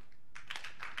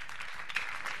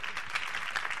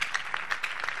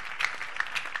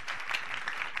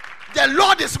 The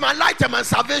Lord is my light and my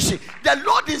salvation. The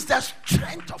Lord is the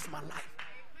strength of my life.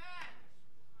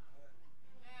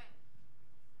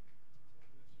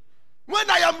 When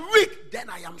I am weak, then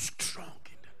I am strong.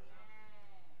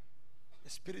 The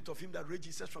spirit of him that raised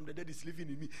Jesus from the dead is living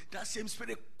in me. That same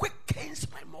spirit quickens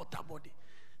my mortal body.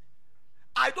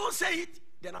 I don't say it,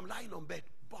 then I'm lying on bed.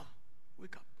 Boom,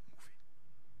 wake up, move it.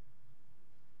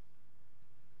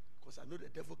 Because I know the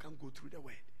devil can't go through the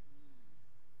word.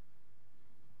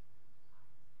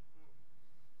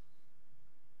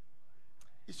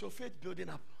 Is your faith building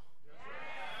up?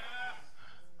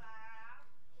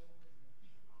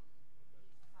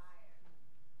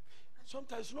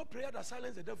 Sometimes it's not prayer that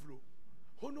silences the devil.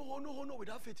 Oh no,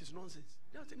 without faith is nonsense.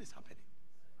 Nothing is happening.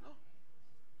 No.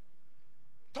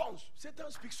 Tongues. Satan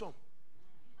speaks some.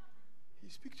 He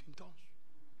speaks in tongues.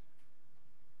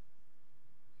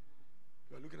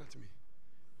 You are looking at me.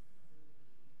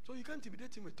 So you can't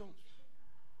intimidate him with tongues.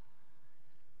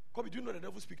 Kobe, do you know the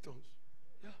devil speaks tongues?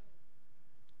 Yeah.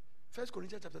 1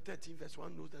 Corinthians chapter 13 verse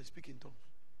 1 knows that he speaks in tongues.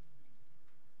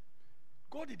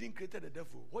 God didn't create the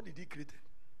devil. What did he create?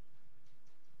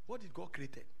 What did God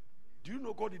create? Do you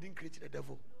know God didn't create the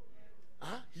devil?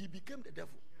 He became the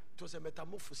devil. It was a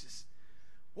metamorphosis.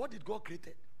 What did God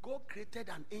create? God created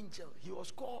an angel. He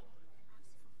was called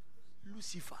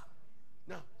Lucifer.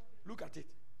 Now, look at it.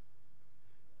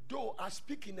 Though I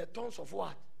speak in the tongues of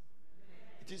what?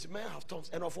 It is men have tongues.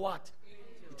 And of what?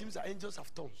 It means that angels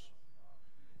have tongues.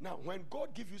 Now, when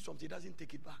God gives you something, he doesn't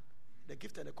take it back. The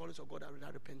gift and the callings of God are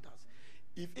without repentance.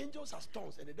 If angels have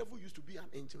tongues and the devil used to be an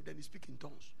angel, then he speaks in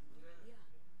tongues.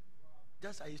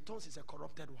 Just as his tongues is a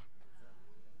corrupted one.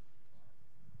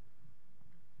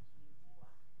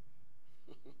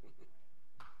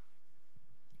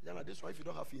 This one, if you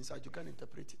don't have insight, you can't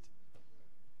interpret it.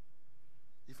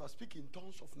 If I speak in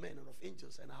tongues of men and of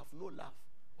angels and I have no love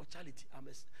or charity,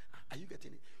 are you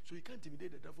getting it? So you can't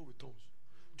intimidate the devil with tongues.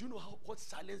 Do you know what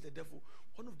silences the devil?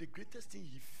 One of the greatest things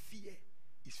he fears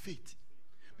is faith.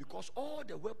 Because all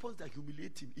the weapons that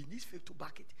humiliate him, he needs faith to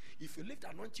back it. If you lift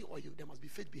anointing oil, there must be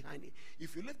faith behind it.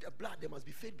 If you lift the blood, there must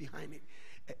be faith behind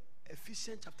it.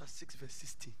 Ephesians chapter 6 verse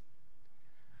 16.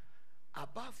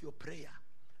 Above your prayer,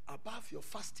 above your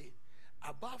fasting,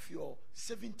 above your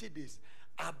 70 days,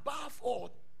 above all,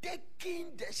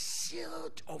 taking the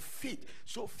shield of faith.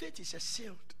 So faith is a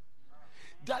shield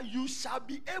that you shall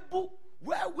be able,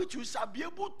 wherewith you shall be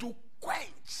able to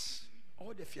quench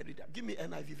all the fiery darts. Give me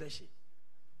NIV version.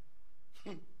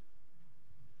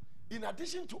 In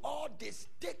addition to all this,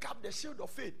 take up the shield of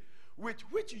faith, with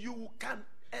which you can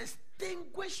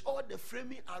extinguish all the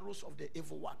flaming arrows of the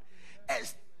evil one.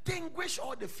 Extinguish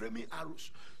all the flaming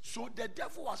arrows. So the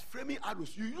devil was flaming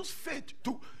arrows. You use faith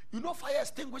to, fire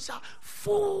extinguisher.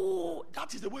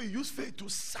 That is the way you use faith to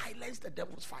silence the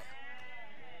devil's fire.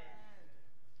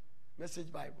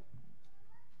 Message Bible.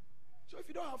 So if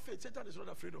you don't have faith, Satan is not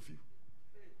afraid of you.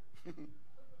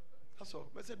 That's all.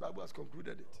 Message Bible has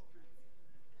concluded it.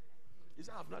 He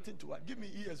said, I have nothing to add. Give me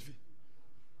ESV.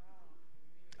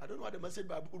 I don't know why the Message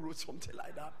Bible wrote something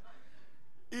like that.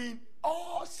 In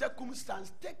all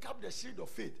circumstances, take up the shield of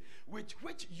faith, with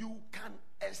which you can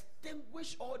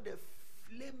extinguish all the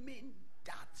flaming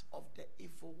darts of the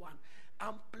evil one.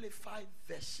 Amplified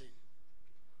version.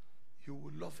 You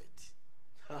will love it.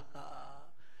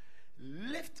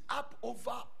 Lift up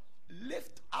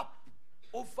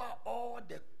over all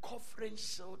the covering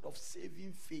shield of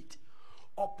saving faith,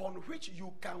 upon which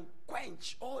you can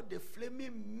quench all the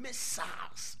flaming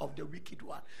missiles of the wicked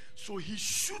one. So he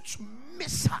shoots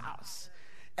missiles,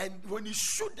 and when he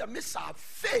shoots the missile,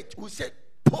 faith will say,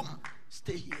 boom,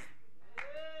 stay here.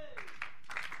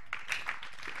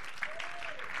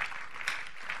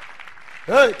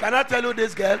 Hey, can I tell you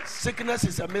this, girl? Sickness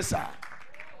is a missile.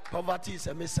 Poverty is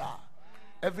a missile.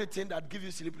 Everything that gives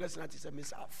you sleepless night is a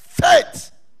missile.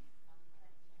 Faith.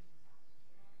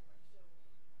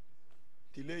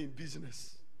 Delay in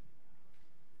business,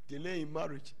 delay in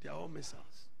marriage, they are all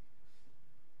missiles.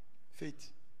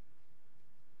 Faith.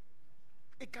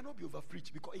 It cannot be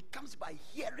overpreached because it comes by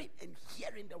hearing and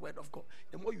hearing the word of God.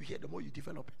 The more you hear, the more you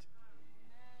develop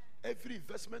it. Every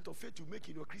investment of faith you make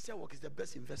in your Christian work is the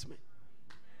best investment.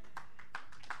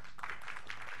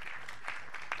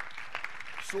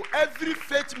 So every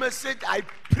faith message I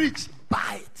preach,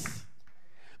 buy it.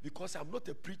 Because I'm not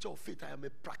a preacher of faith, I am a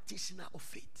practitioner of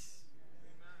faith.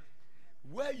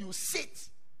 Where you sit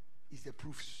is the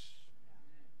proofs.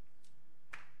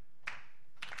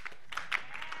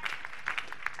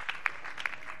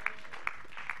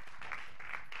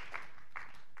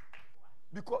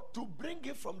 Because to bring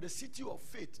it from the city of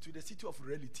faith to the city of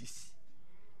realities,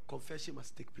 confession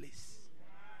must take place.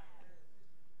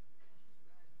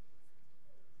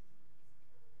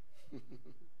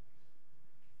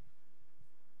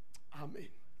 Amen.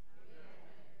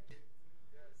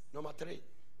 Number 3.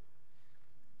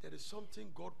 There is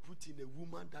something God put in a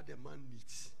woman that a man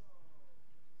needs.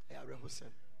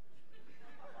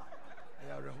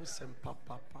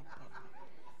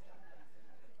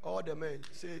 All the men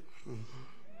say,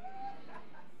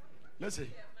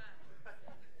 listen.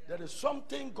 There is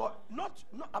something God,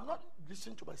 I'm not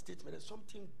listening to my statement. There's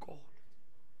something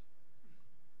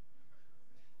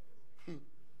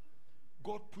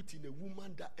God put in a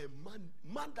woman that a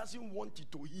man doesn't want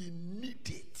it, he needs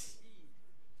it.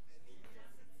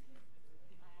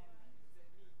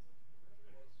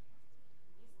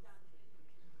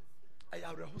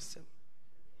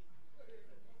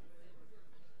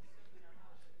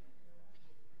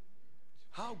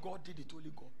 How God did it,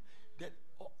 only God. That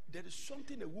there is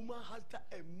something a woman has that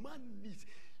a man needs.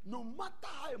 No matter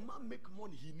how a man make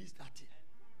money, he needs that thing.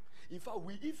 In fact,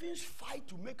 we even fight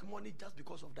to make money just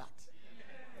because of that.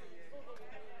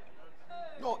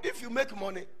 No, if you make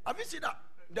money, have you seen that?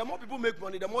 The more people make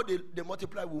money, the more they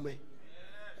multiply women.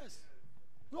 Yes.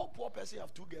 No poor person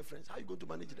have 2 girlfriends. How are you going to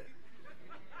manage them?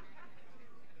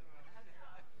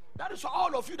 That is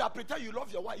all of you that pretend you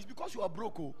love your wife. It's because you are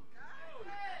broke. Oh.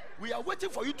 We are waiting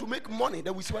for you to make money.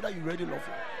 Then we see whether you really love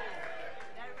her.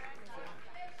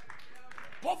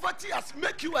 Poverty has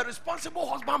made you a responsible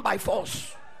husband by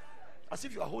force. As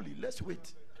if you are holy. Let's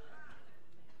wait.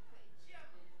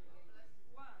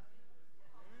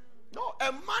 No,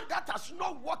 a man that has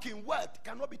not walked in wealth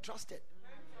cannot be trusted.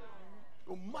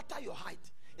 No matter your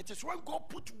height. It is when God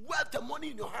put wealth and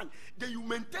money in your hand, then you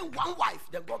maintain one wife,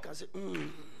 then God can say,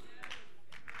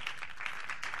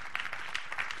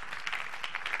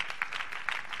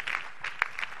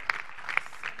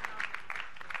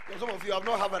 Some of you have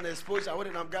not had an exposure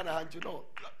when I'm Ghana, and you know.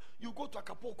 You go to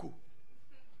Acapulco,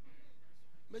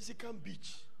 Mexican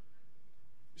beach.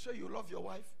 You say you love your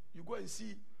wife, you go and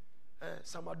see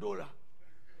Samadora.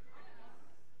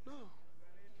 No.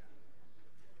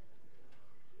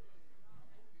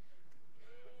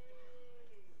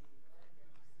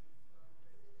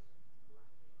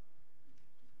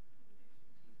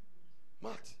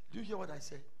 Matt, do you hear what I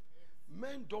said?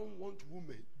 Men don't want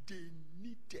women, they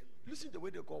need them. Listen to the way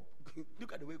they God,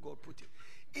 look at the way God put it.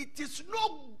 It is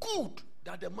not good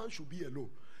that the man should be alone.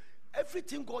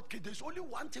 Everything God created, there's only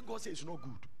one thing God says is not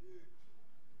good.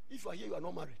 If you are here, you are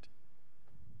not married.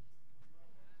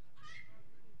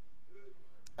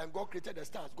 And God created the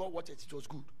stars. God watched it, it was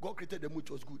good. God created the moon,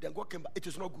 it was good. Then God came back, it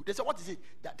is not good. They said, what is it?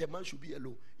 That the man should be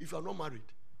alone if you are not married.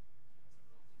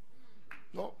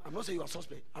 No, I'm not saying you are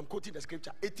suspect. I'm quoting the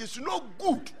scripture. It is not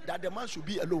good that the man should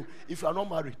be alone if you are not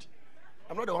married.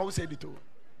 I'm not the one who said it.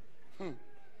 You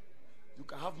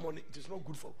can have money. It is not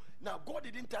good for. Now, God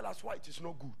didn't tell us why it is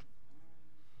not good.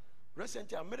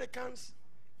 Recently, Americans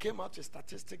came out with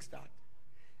statistics that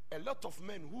a lot of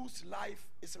men whose life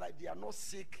is like they are not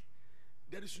sick.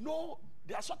 There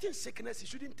are certain sickness, it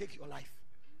shouldn't take your life.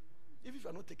 Even if you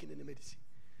are not taking any medicine.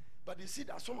 But you see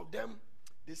that some of them,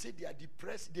 they say they are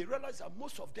depressed. They realize that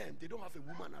most of them, they don't have a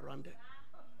woman around them.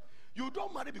 You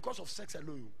don't marry because of sex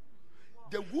alone.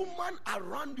 The woman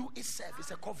around you itself is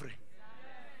a covering.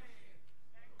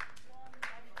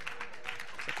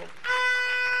 It's a covering.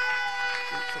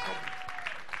 It's a covering.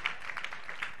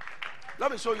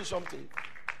 Let me show you something.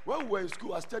 When we were in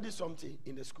school, I studied something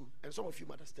in the school. And some of you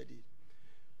might have studied.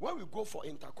 When we go for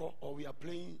intercore or we are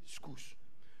playing schools,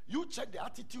 you check the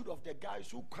attitude of the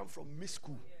guys who come from mixed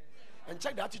school. And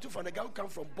check the attitude from the guy who come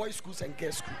from boys' schools and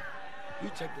girls' school. You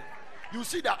check them. You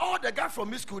see that all the guys from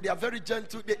mixed school, they are very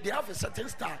gentle. They have a certain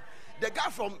style. The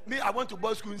guy from me, I went to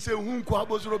boys' school and say,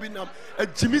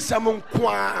 Jimmy Salmon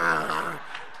Kwa.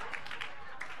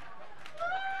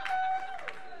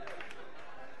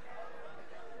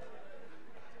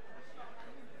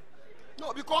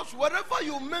 No, because wherever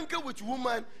you mingle with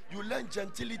women, you learn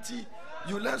gentility,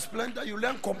 you learn splendor, you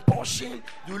learn compulsion,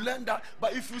 you learn that.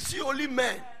 But if you see only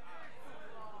men,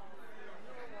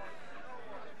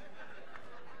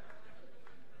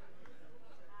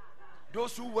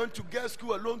 those who went to girls'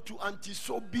 school alone to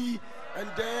anti-sobi, and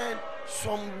then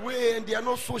some way, and they are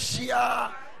not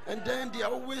social, and then they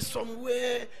are always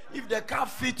somewhere. If they can't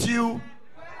fit you,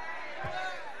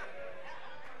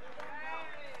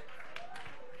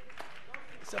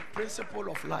 it's a principle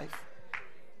of life.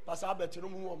 Pastor Albert,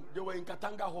 they were in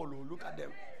Katanga Hall. Look at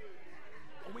them.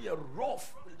 We are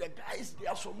rough. The guys, they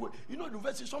are somewhere. You know, the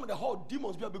university, some of the hall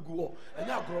demons be a big war, and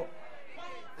they are grow.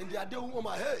 And they are there,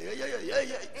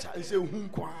 and say,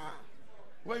 when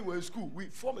we were in school, we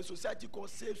formed a society called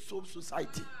Safe Soap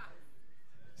Society.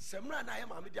 Semra and I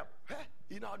am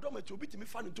in our dorm, to beat me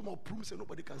fan into more rooms and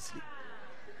nobody can sleep.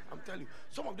 I'm telling you,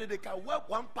 some of them they can wear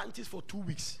one panties for 2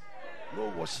 weeks,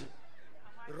 no washing,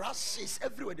 rashes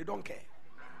everywhere. They don't care.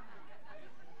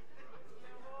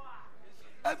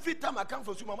 Every time I come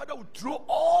from school, my mother would throw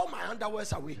all my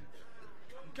underwears away.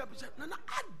 Nana,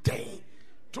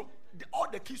 all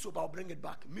the kids, I'll bring it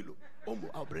back. Milo, Omo,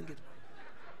 I'll bring it.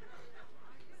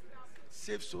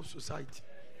 Safe Soap Society.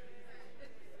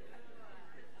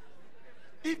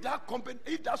 If that company,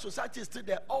 if that society is still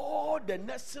there, all the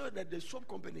necessary that the soap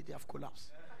company, they have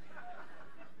collapsed.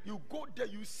 You go there,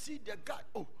 you see the guy.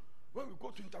 Oh, when we go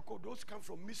to Interco, those come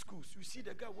from mid schools. You see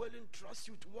the guy wearing trust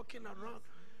suit, walking around,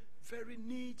 very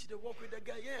neat. They walk with the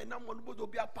guy. Yeah, and I'm going to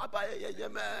be a papa. Yeah,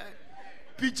 man.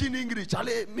 Pidgin English,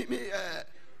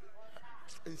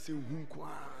 and say,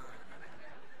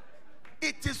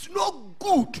 it is not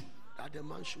good that the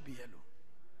man should be alone.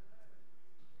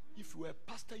 If you are a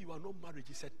pastor, you are not married,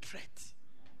 it's a threat.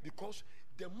 Because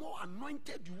the more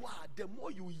anointed you are, the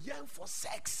more you yearn for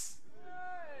sex.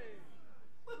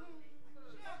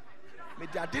 May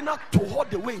they are not to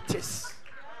hold the way it is.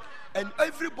 And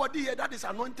everybody here that is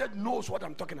anointed knows what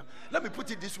I'm talking about. Let me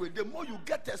put it this way. The more you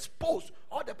get exposed,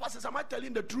 all the pastors, am I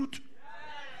telling the truth?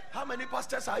 How many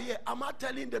pastors are here? Am I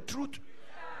telling the truth?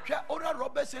 Oral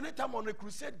Roberts, anytime on a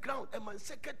crusade ground, and my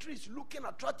secretary is looking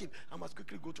attractive, I must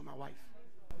quickly go to my wife.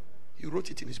 He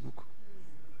wrote it in his book.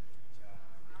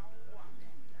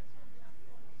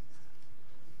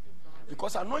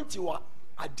 Because anointing,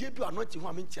 I did do anointing,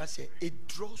 I mean, it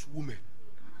draws women.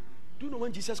 Do you know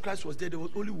when Jesus Christ was there, there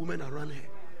was only women around her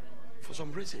for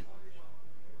some reason?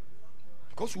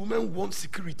 Because women want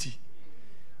security.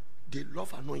 They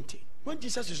love anointing. When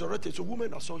Jesus is resurrected, so women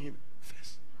that saw him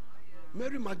first.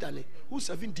 Mary Magdalene, who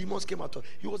 7 demons came out of,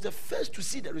 he was the first to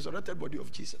see the resurrected body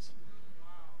of Jesus.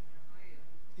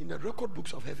 In the record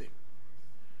books of heaven.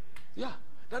 Yeah.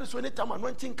 That is when anytime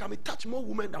anointing comes, it touch more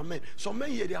women than men. Some men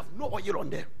here, they have no oil on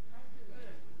them.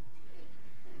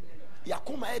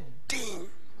 Yakuma ding.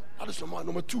 That is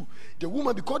number 2. The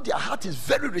woman, because their heart is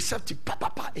very receptive,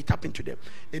 it happened to them.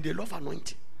 And they love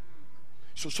anointing.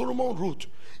 So Solomon wrote,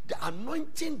 the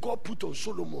anointing God put on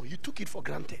Solomon, he took it for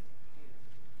granted.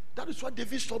 That is why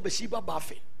David saw Bathsheba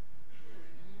bathing.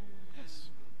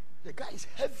 The guy is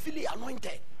heavily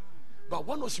anointed. But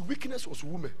one of his weakness was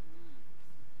women.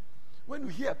 When you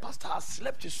hear a pastor has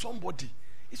slept with somebody,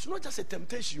 it's not just a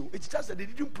temptation. It's just that they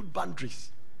didn't put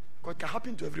boundaries. Because it can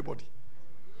happen to everybody.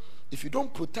 If you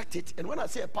don't protect it, and when I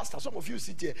say a pastor, some of you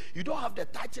sit here, you don't have the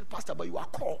title pastor, but you are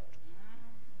called.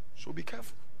 So be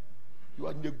careful. You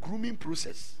are in the grooming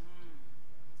process.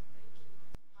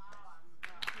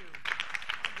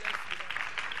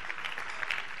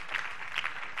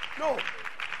 No.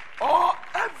 Or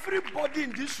everybody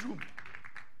in this room,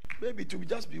 maybe it will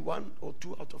just be one or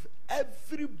two out of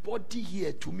everybody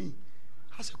here to me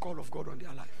has a call of God on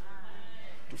their life.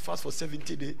 To fast for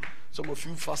 70 days. Some of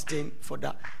you fasting for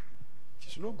that.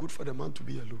 It's not good for the man to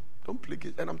be alone. Don't play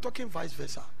it. And I'm talking vice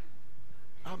versa.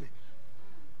 Amen.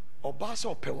 Or Basa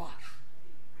or Pewa.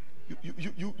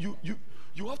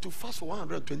 You have to fast for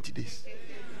 120 days.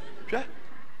 Yeah?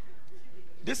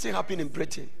 This thing happened in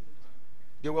Britain.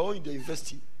 They were all in the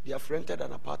university. They have rented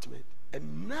an apartment. A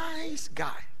nice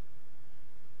guy.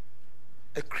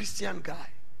 A Christian guy.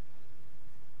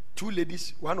 Two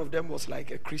ladies. One of them was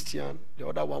like a Christian. The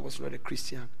other one was not a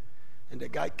Christian. And the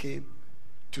guy came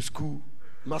to school,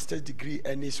 master's degree,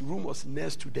 and his room was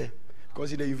next to them.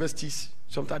 Because in the universities,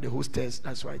 sometimes the hostels,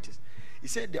 that's why it is. He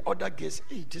said the other guest,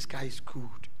 hey, this guy is good.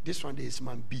 This one is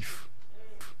man beef.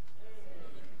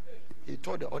 He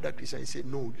told the other Christian, he said,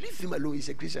 no, leave him alone. He's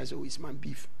a Christian, so he's man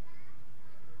beef.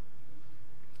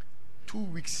 2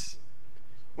 weeks.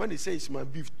 When he said it's man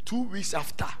beef, 2 weeks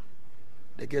after,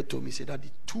 the girl told me, he said,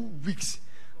 Daddy, 2 weeks,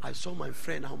 I saw my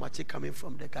friend how much coming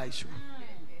from the guy's room.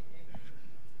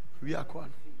 We are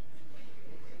one.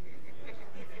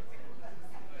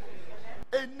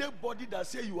 Anybody that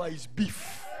say you are his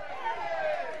beef,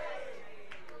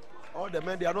 all the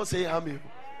men, they are not saying amen,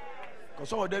 because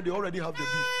some of them, they already have the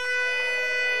beef.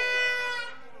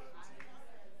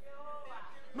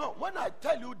 No, when I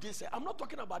tell you this, I'm not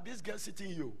talking about this girl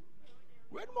sitting here.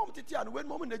 When mom titi and when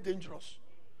mom is dangerous,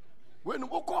 when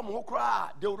you come,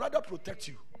 they will rather protect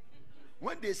you.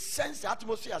 When they sense the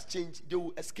atmosphere has changed, they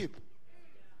will escape.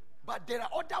 But there are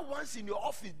other ones in your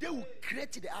office, they will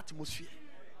create the atmosphere.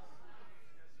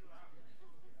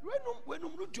 When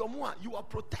you are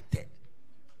protected.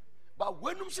 But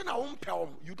when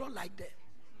you don't like them.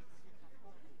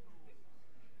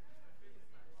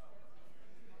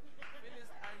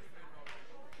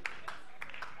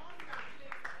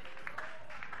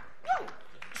 No.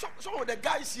 Some of the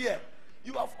guys here,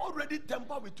 you have already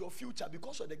tempered with your future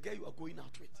because of the girl you are going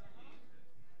out with.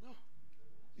 No.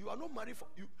 You are not married for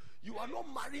you are not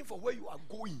marrying for where you are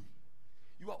going.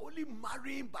 You are only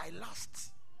marrying by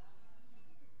lust.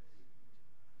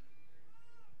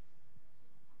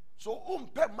 So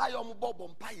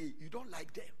you don't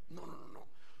like them. No.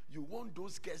 You want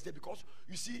those girls there because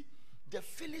you see, the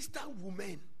Philistine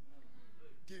women,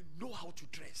 they know how to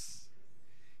dress.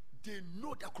 They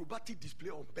know the acrobatic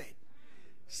display on bed.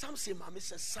 Samson, mommy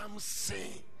says,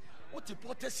 Samson, what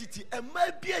important city? And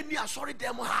maybe any sorry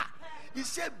them ha. He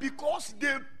said, because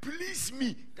they please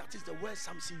me. That is the word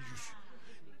Samson used.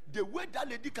 The way that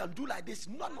lady can do like this,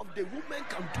 none of the women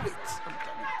can do it. I'm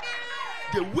telling you.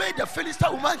 The way the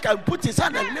Philistine woman can put his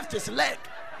hand and lift his leg.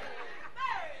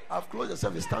 I've closed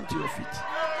yourself and stand to your feet.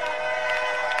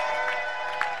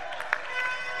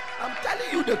 I'm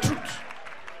telling you the truth.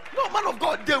 No, man of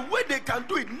God, the way they can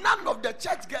do it, none of the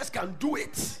church girls can do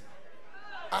it.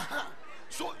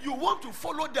 So you want to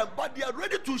follow them, but they are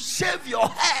ready to shave your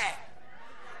hair.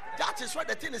 That is why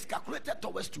the thing is calculated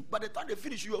towards you. By the time they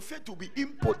finish, you are afraid to be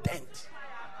impotent.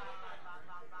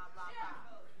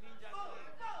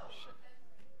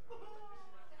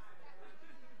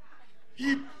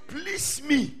 He pleased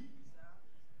me.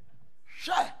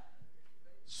 Sure.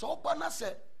 So Bana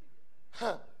said,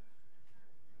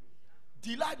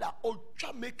 Delilah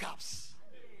ultra makeups.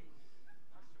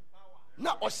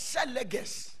 Now or sell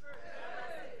leggings.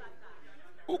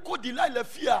 Uko Delilah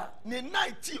fear ne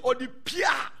 90 or the pia.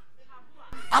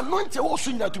 Anointed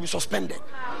also need to be suspended.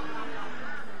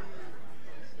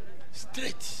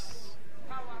 Straight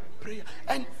prayer.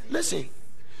 And listen,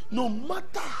 no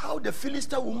matter how the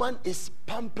Philistine woman is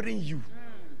pampering you,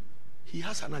 he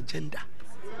has an agenda.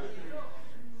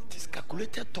 It is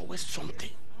calculated towards something.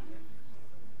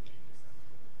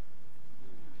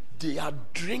 They are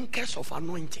drinkers of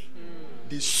anointing.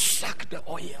 They suck the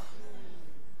oil.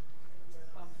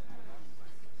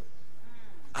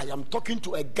 I am talking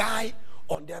to a guy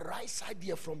on the right side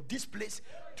here, from this place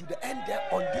to the end there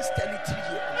on this territory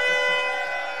here.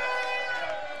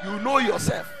 You know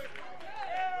yourself.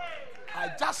 I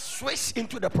just switched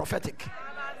into the prophetic.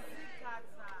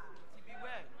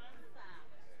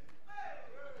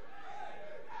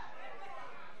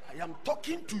 I am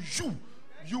talking to you.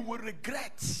 You will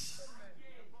regret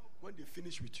when they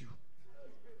finish with you.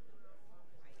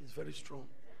 It's very strong.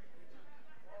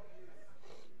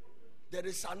 There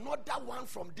is another one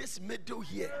from this middle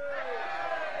here,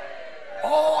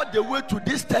 all the way to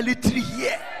this territory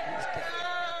here.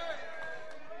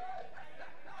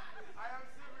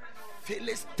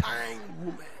 Philistine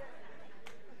woman.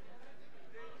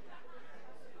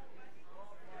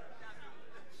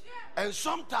 And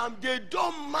sometimes they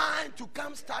don't mind to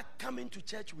start coming to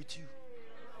church with you.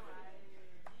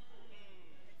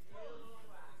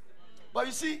 But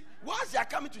you see, once they are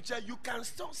coming to church, you can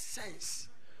still sense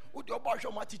with your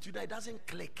basham attitude that it doesn't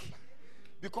click,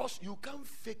 because you can't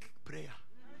fake prayer.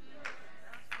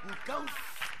 You can't.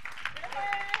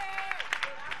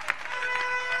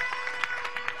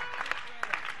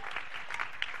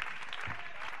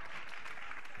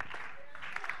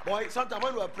 Boy, sometimes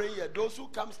when we are praying here, those who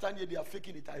come stand here, they are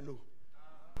faking it. I know.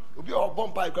 You'll be all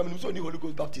bomb by coming. So Holy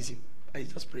Ghost baptism. I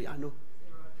just pray. I know.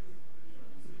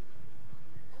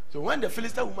 So when the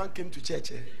Philistine woman came to church,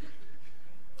 they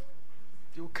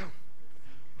will come.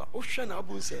 But Ocean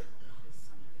Abu said,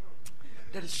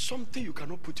 there is something you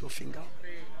cannot put your finger on.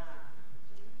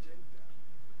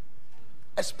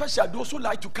 Especially those who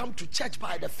like to come to church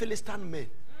by the Philistine men.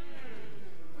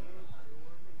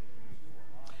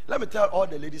 Let me tell all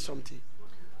the ladies something.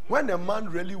 When a man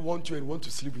really wants you and wants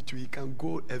to sleep with you, he can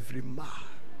go every mile,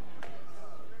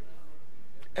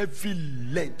 every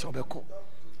length of a cup.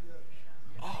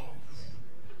 Oh,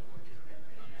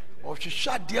 or she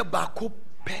shot dear back up.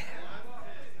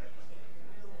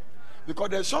 Because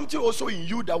there's something also in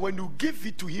you that when you give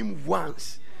it to him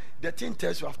once, the thing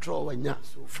tells you after all.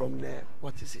 So from there,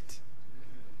 what is it?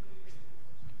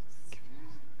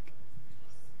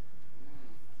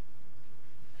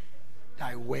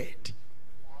 Thy word.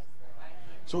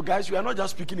 So guys, we are not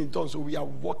just speaking in tongues, so we are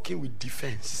working with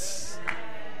defense.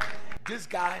 This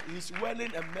guy is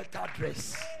wearing a metal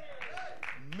dress,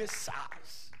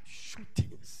 missiles,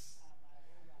 shootings,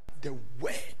 the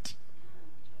word.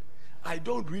 I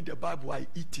don't read the Bible, I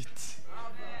eat it.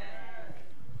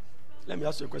 Let me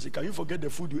ask you a question. Can you forget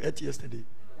the food you ate yesterday?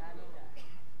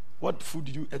 What food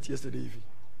did you eat yesterday, Evie?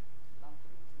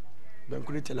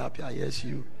 Bankuri tilapia, yes,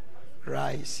 you.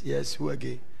 Rice, yes, who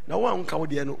again? Now one come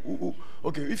with the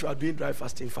okay, if you are doing dry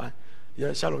fasting, fine.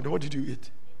 Yeah, Sharon, what did you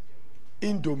eat?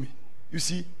 Indomie. You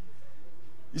see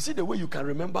the way you can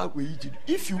remember we eat it.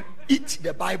 If you eat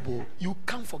the Bible, you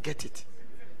can't forget it.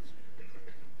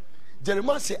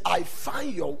 Jeremiah said, I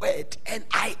find your word and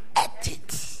I ate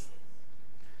it.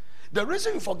 The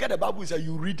reason you forget the Bible is that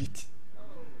you read it.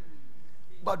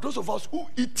 But those of us who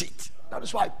eat it, that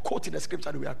is why I quote in the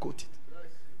scripture that we are quoting.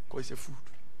 Because it's a food.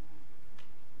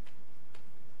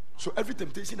 So every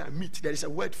temptation I meet, there is a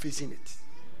word facing it.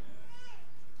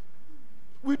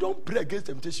 We don't pray against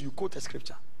temptation. You quote a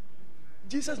scripture.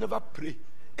 Jesus never prayed.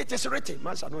 It is written,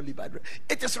 man shall not live by bread.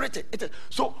 It is written. It is.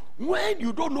 So when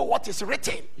you don't know what is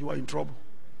written, you are in trouble.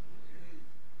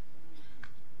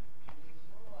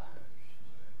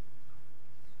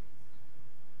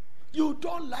 You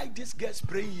don't like this girls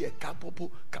praying here.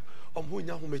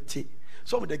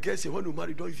 Some of the girls say when you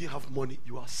marry, don't even have money.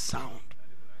 You are sound.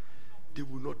 They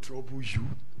will not trouble you.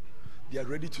 They are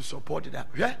ready to support that.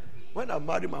 Yeah? When I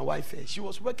married my wife, she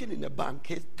was working in a bank.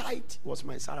 His tithe was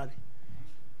my salary.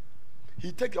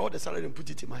 He take all the salary and put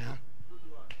it in my hand.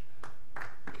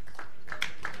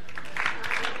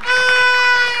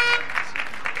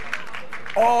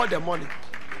 All the money.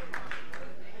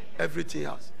 Everything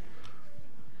else.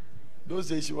 Those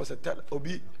days she was a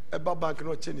Obi Eba bank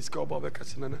not change his car about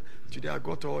Kasinana. Today I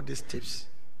got all these tips.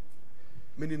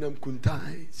 Meaning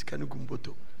kuntai, skanu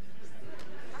gumboto.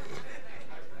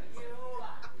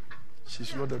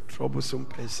 She's not a troublesome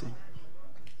person.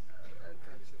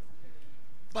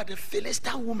 But the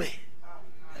Philistine woman,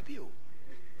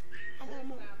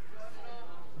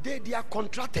 they are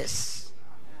contractors.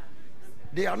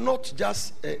 They are not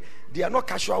just they are not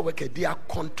casual workers. They are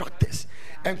contractors.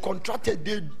 And contractors,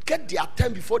 they get their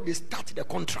time before they start the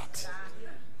contract.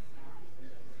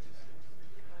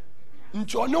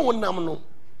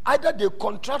 Either they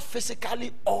contract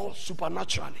physically or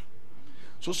supernaturally.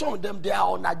 So some of them, they are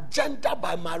on agenda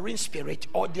by marine spirit,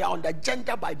 or they are on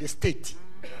agenda by the state.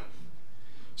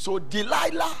 So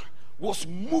Delilah was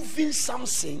moving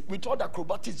something with all the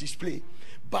acrobatics display,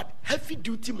 but heavy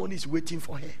duty money is waiting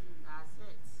for her.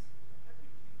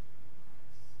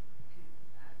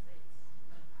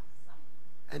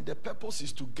 And the purpose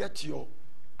is to get your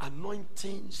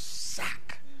anointing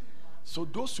sack. So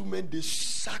those women, they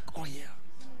sack oil.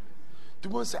 The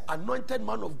one say, anointed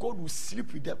man of God will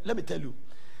sleep with them. Let me tell you,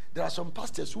 There are some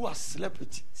pastors who have slept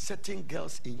with certain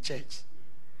girls in church.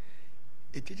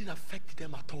 It didn't affect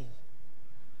them at all.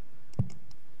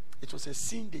 It was a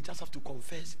sin, they just have to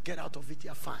confess, get out of it, they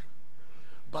are fine.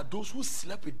 But those who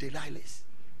slept with Delilahs,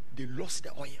 they lost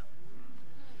the oil.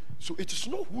 So it is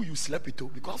not who you slept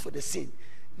with, because for the sin.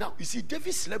 Now, you see,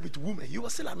 David slept with women, he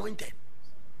was still anointed.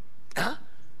 Huh?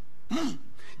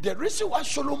 The reason why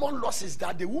Solomon lost is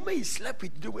that the women he slept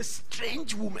with, they were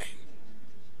strange women.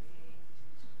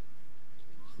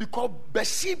 Because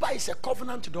Bathsheba is a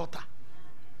covenant daughter.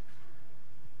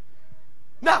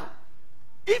 Now,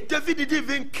 if David didn't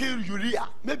even kill Uriah,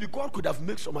 maybe God could have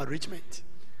made some arrangement.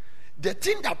 The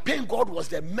thing that pained God was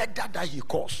the murder that he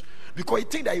caused, because he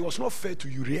think that he was not fair to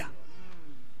Uriah.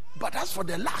 But as for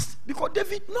the last, because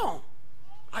David, no,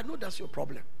 I know that's your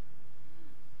problem.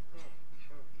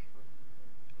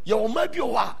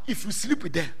 If you sleep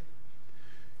with them,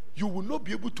 you will not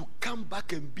be able to come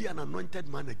back and be an anointed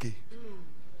man again.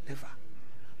 Never.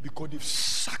 Because they've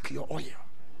sucked your oil.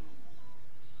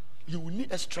 You will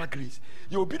need extra grace.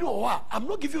 You will be I'm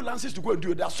not giving you lances to go and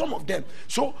do it. There are some of them.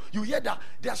 So you hear that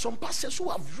there are some pastors who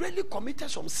have really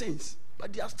committed some sins,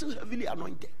 but they are still heavily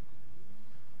anointed.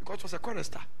 Because it was a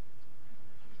chorister.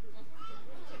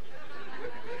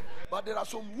 But there are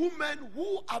some women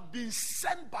who have been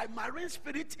sent by marine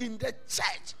spirit in the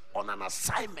church on an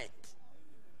assignment.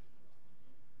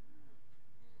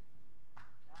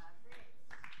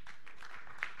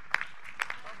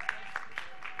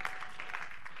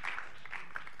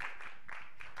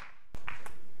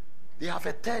 They have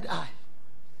a third eye.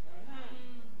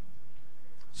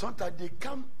 Sometimes they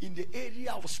come in the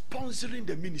area of sponsoring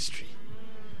the ministry.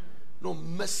 No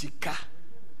Messica,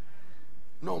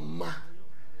 no ma,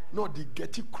 no, they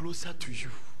get it closer to you.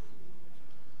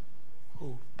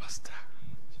 Oh, Pastor,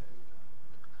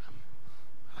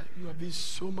 you have been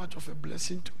so much of a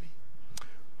blessing to me.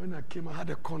 When I came, I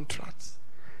had a contract.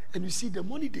 And you see, the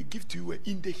money they give to you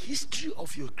in the history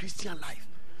of your Christian life,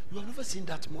 you have never seen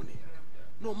that money.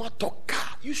 No matter,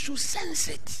 you should sense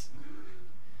it.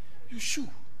 You should.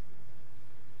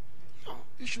 No,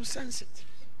 you should sense it.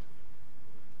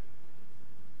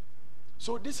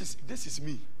 So this is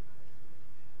me.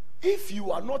 If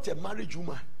you are not a married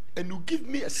woman and you give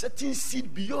me a certain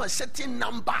seed beyond a certain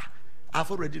number,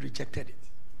 I've already rejected it.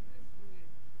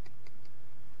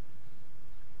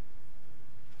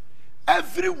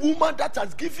 Every woman that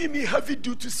has given me heavy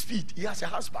duty speed, he has a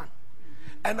husband.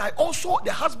 And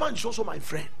the husband is also my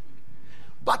friend.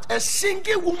 But a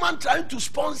single woman trying to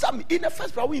sponsor me, in the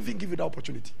first place, I won't even give you the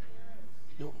opportunity.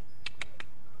 No.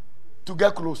 To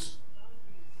get close.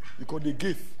 Because they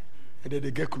give, and then they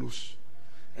get close.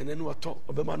 And then we talk,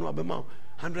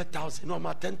 $100,000, no,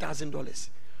 $10,000,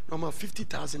 no,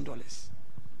 $50,000.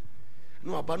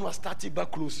 No, I started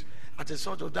back close. As a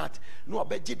result of that, no, I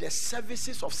bet the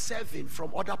services of serving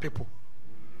from other people.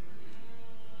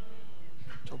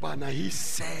 Now he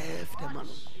served the man.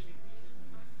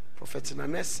 Prophet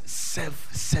Nanes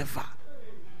server.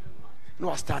 No,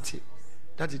 I started.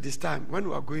 That is this time when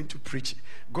we are going to preach.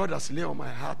 God has laid on my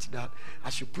heart that I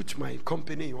should put my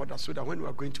company in order so that when we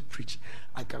are going to preach,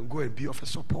 I can go and be of a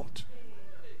support.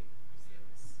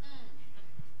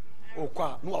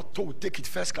 Oh, no, I told take it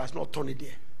first class, not turn it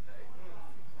there.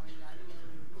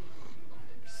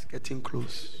 It's getting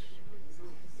close.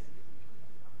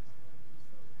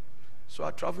 So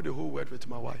I travel the whole world with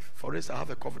my wife. For instance, I have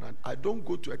a covenant. I don't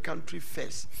go to a country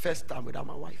first time without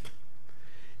my wife.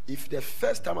 If the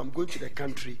first time I'm going to the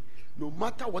country, no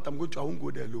matter what I'm going to, I won't go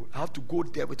there alone. I have to go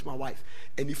there with my wife.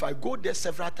 And if I go there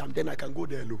several times, then I can go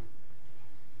there alone.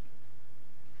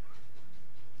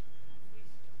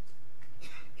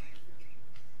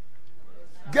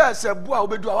 Guys, now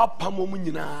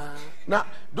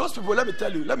those people, let me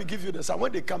tell you, let me give you this.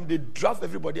 When they come, they draft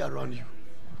everybody around you.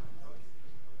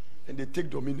 And they take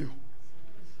dominion.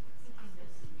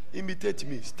 Imitate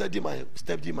me. Study my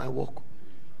work.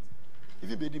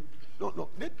 Even baby, no.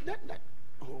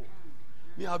 Oh,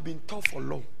 me, I've been tough for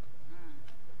long.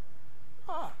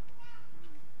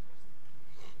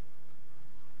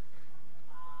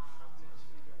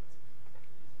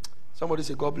 Somebody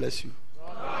say, God bless you.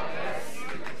 God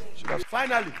bless you.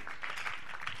 Finally,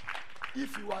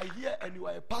 if you are here and you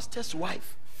are a pastor's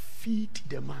wife, feed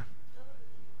the man.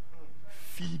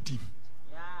 Feed him.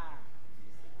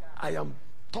 I am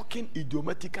talking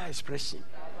idiomatical expression.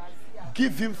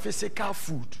 Give him physical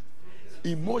food,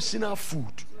 emotional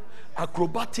food,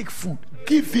 acrobatic food.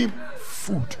 Give him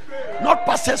food. Not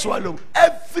pastors alone.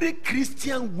 Every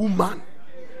Christian woman,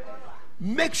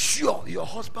 make sure your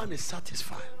husband is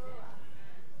satisfied.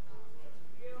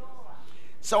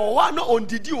 So one on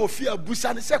did you fear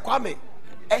Busan say Kwame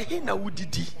ehina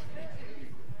udidi.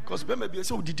 Because bema be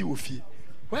say udidi ofie.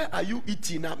 Where are you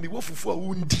eating na me wo fufu a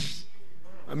wundi?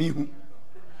 Ami hu.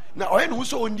 Na oye no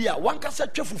so ondi a wan kasa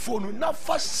twa fufu no na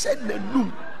fa se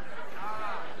nanum.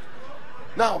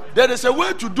 Now, there is a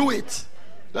way to do it.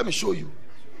 Let me show you.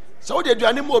 So the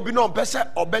aduane mo obi no pese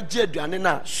obeje aduane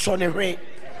na so ne hwe.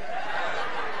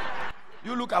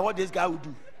 You look at what this guy will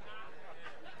do.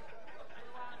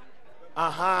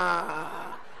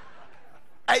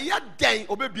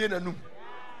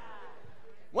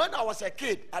 When I was a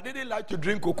kid, I didn't like to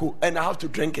drink cocoa, and I have to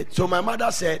drink it. So my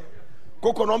mother said,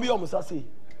 "Cocoa no be almost say."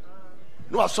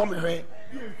 No, I saw me here.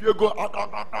 You go,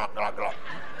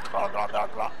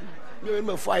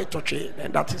 you fire touch it,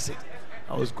 and that is it.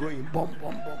 I was going bomb.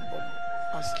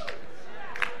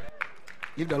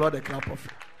 Give the Lord a clap of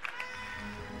it.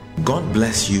 God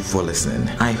bless you for listening.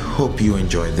 I hope you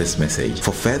enjoyed this message.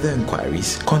 For further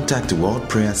inquiries, contact World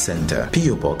Prayer Center,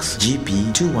 PO Box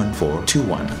GP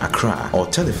 21421, Accra, or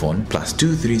telephone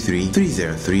 +233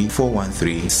 303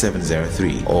 413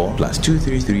 703 or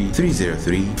 +233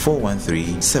 303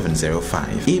 413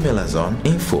 705. Email us on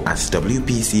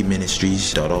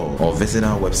info@wpcministries.org or visit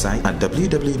our website at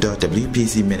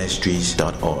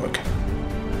www.wpcministries.org.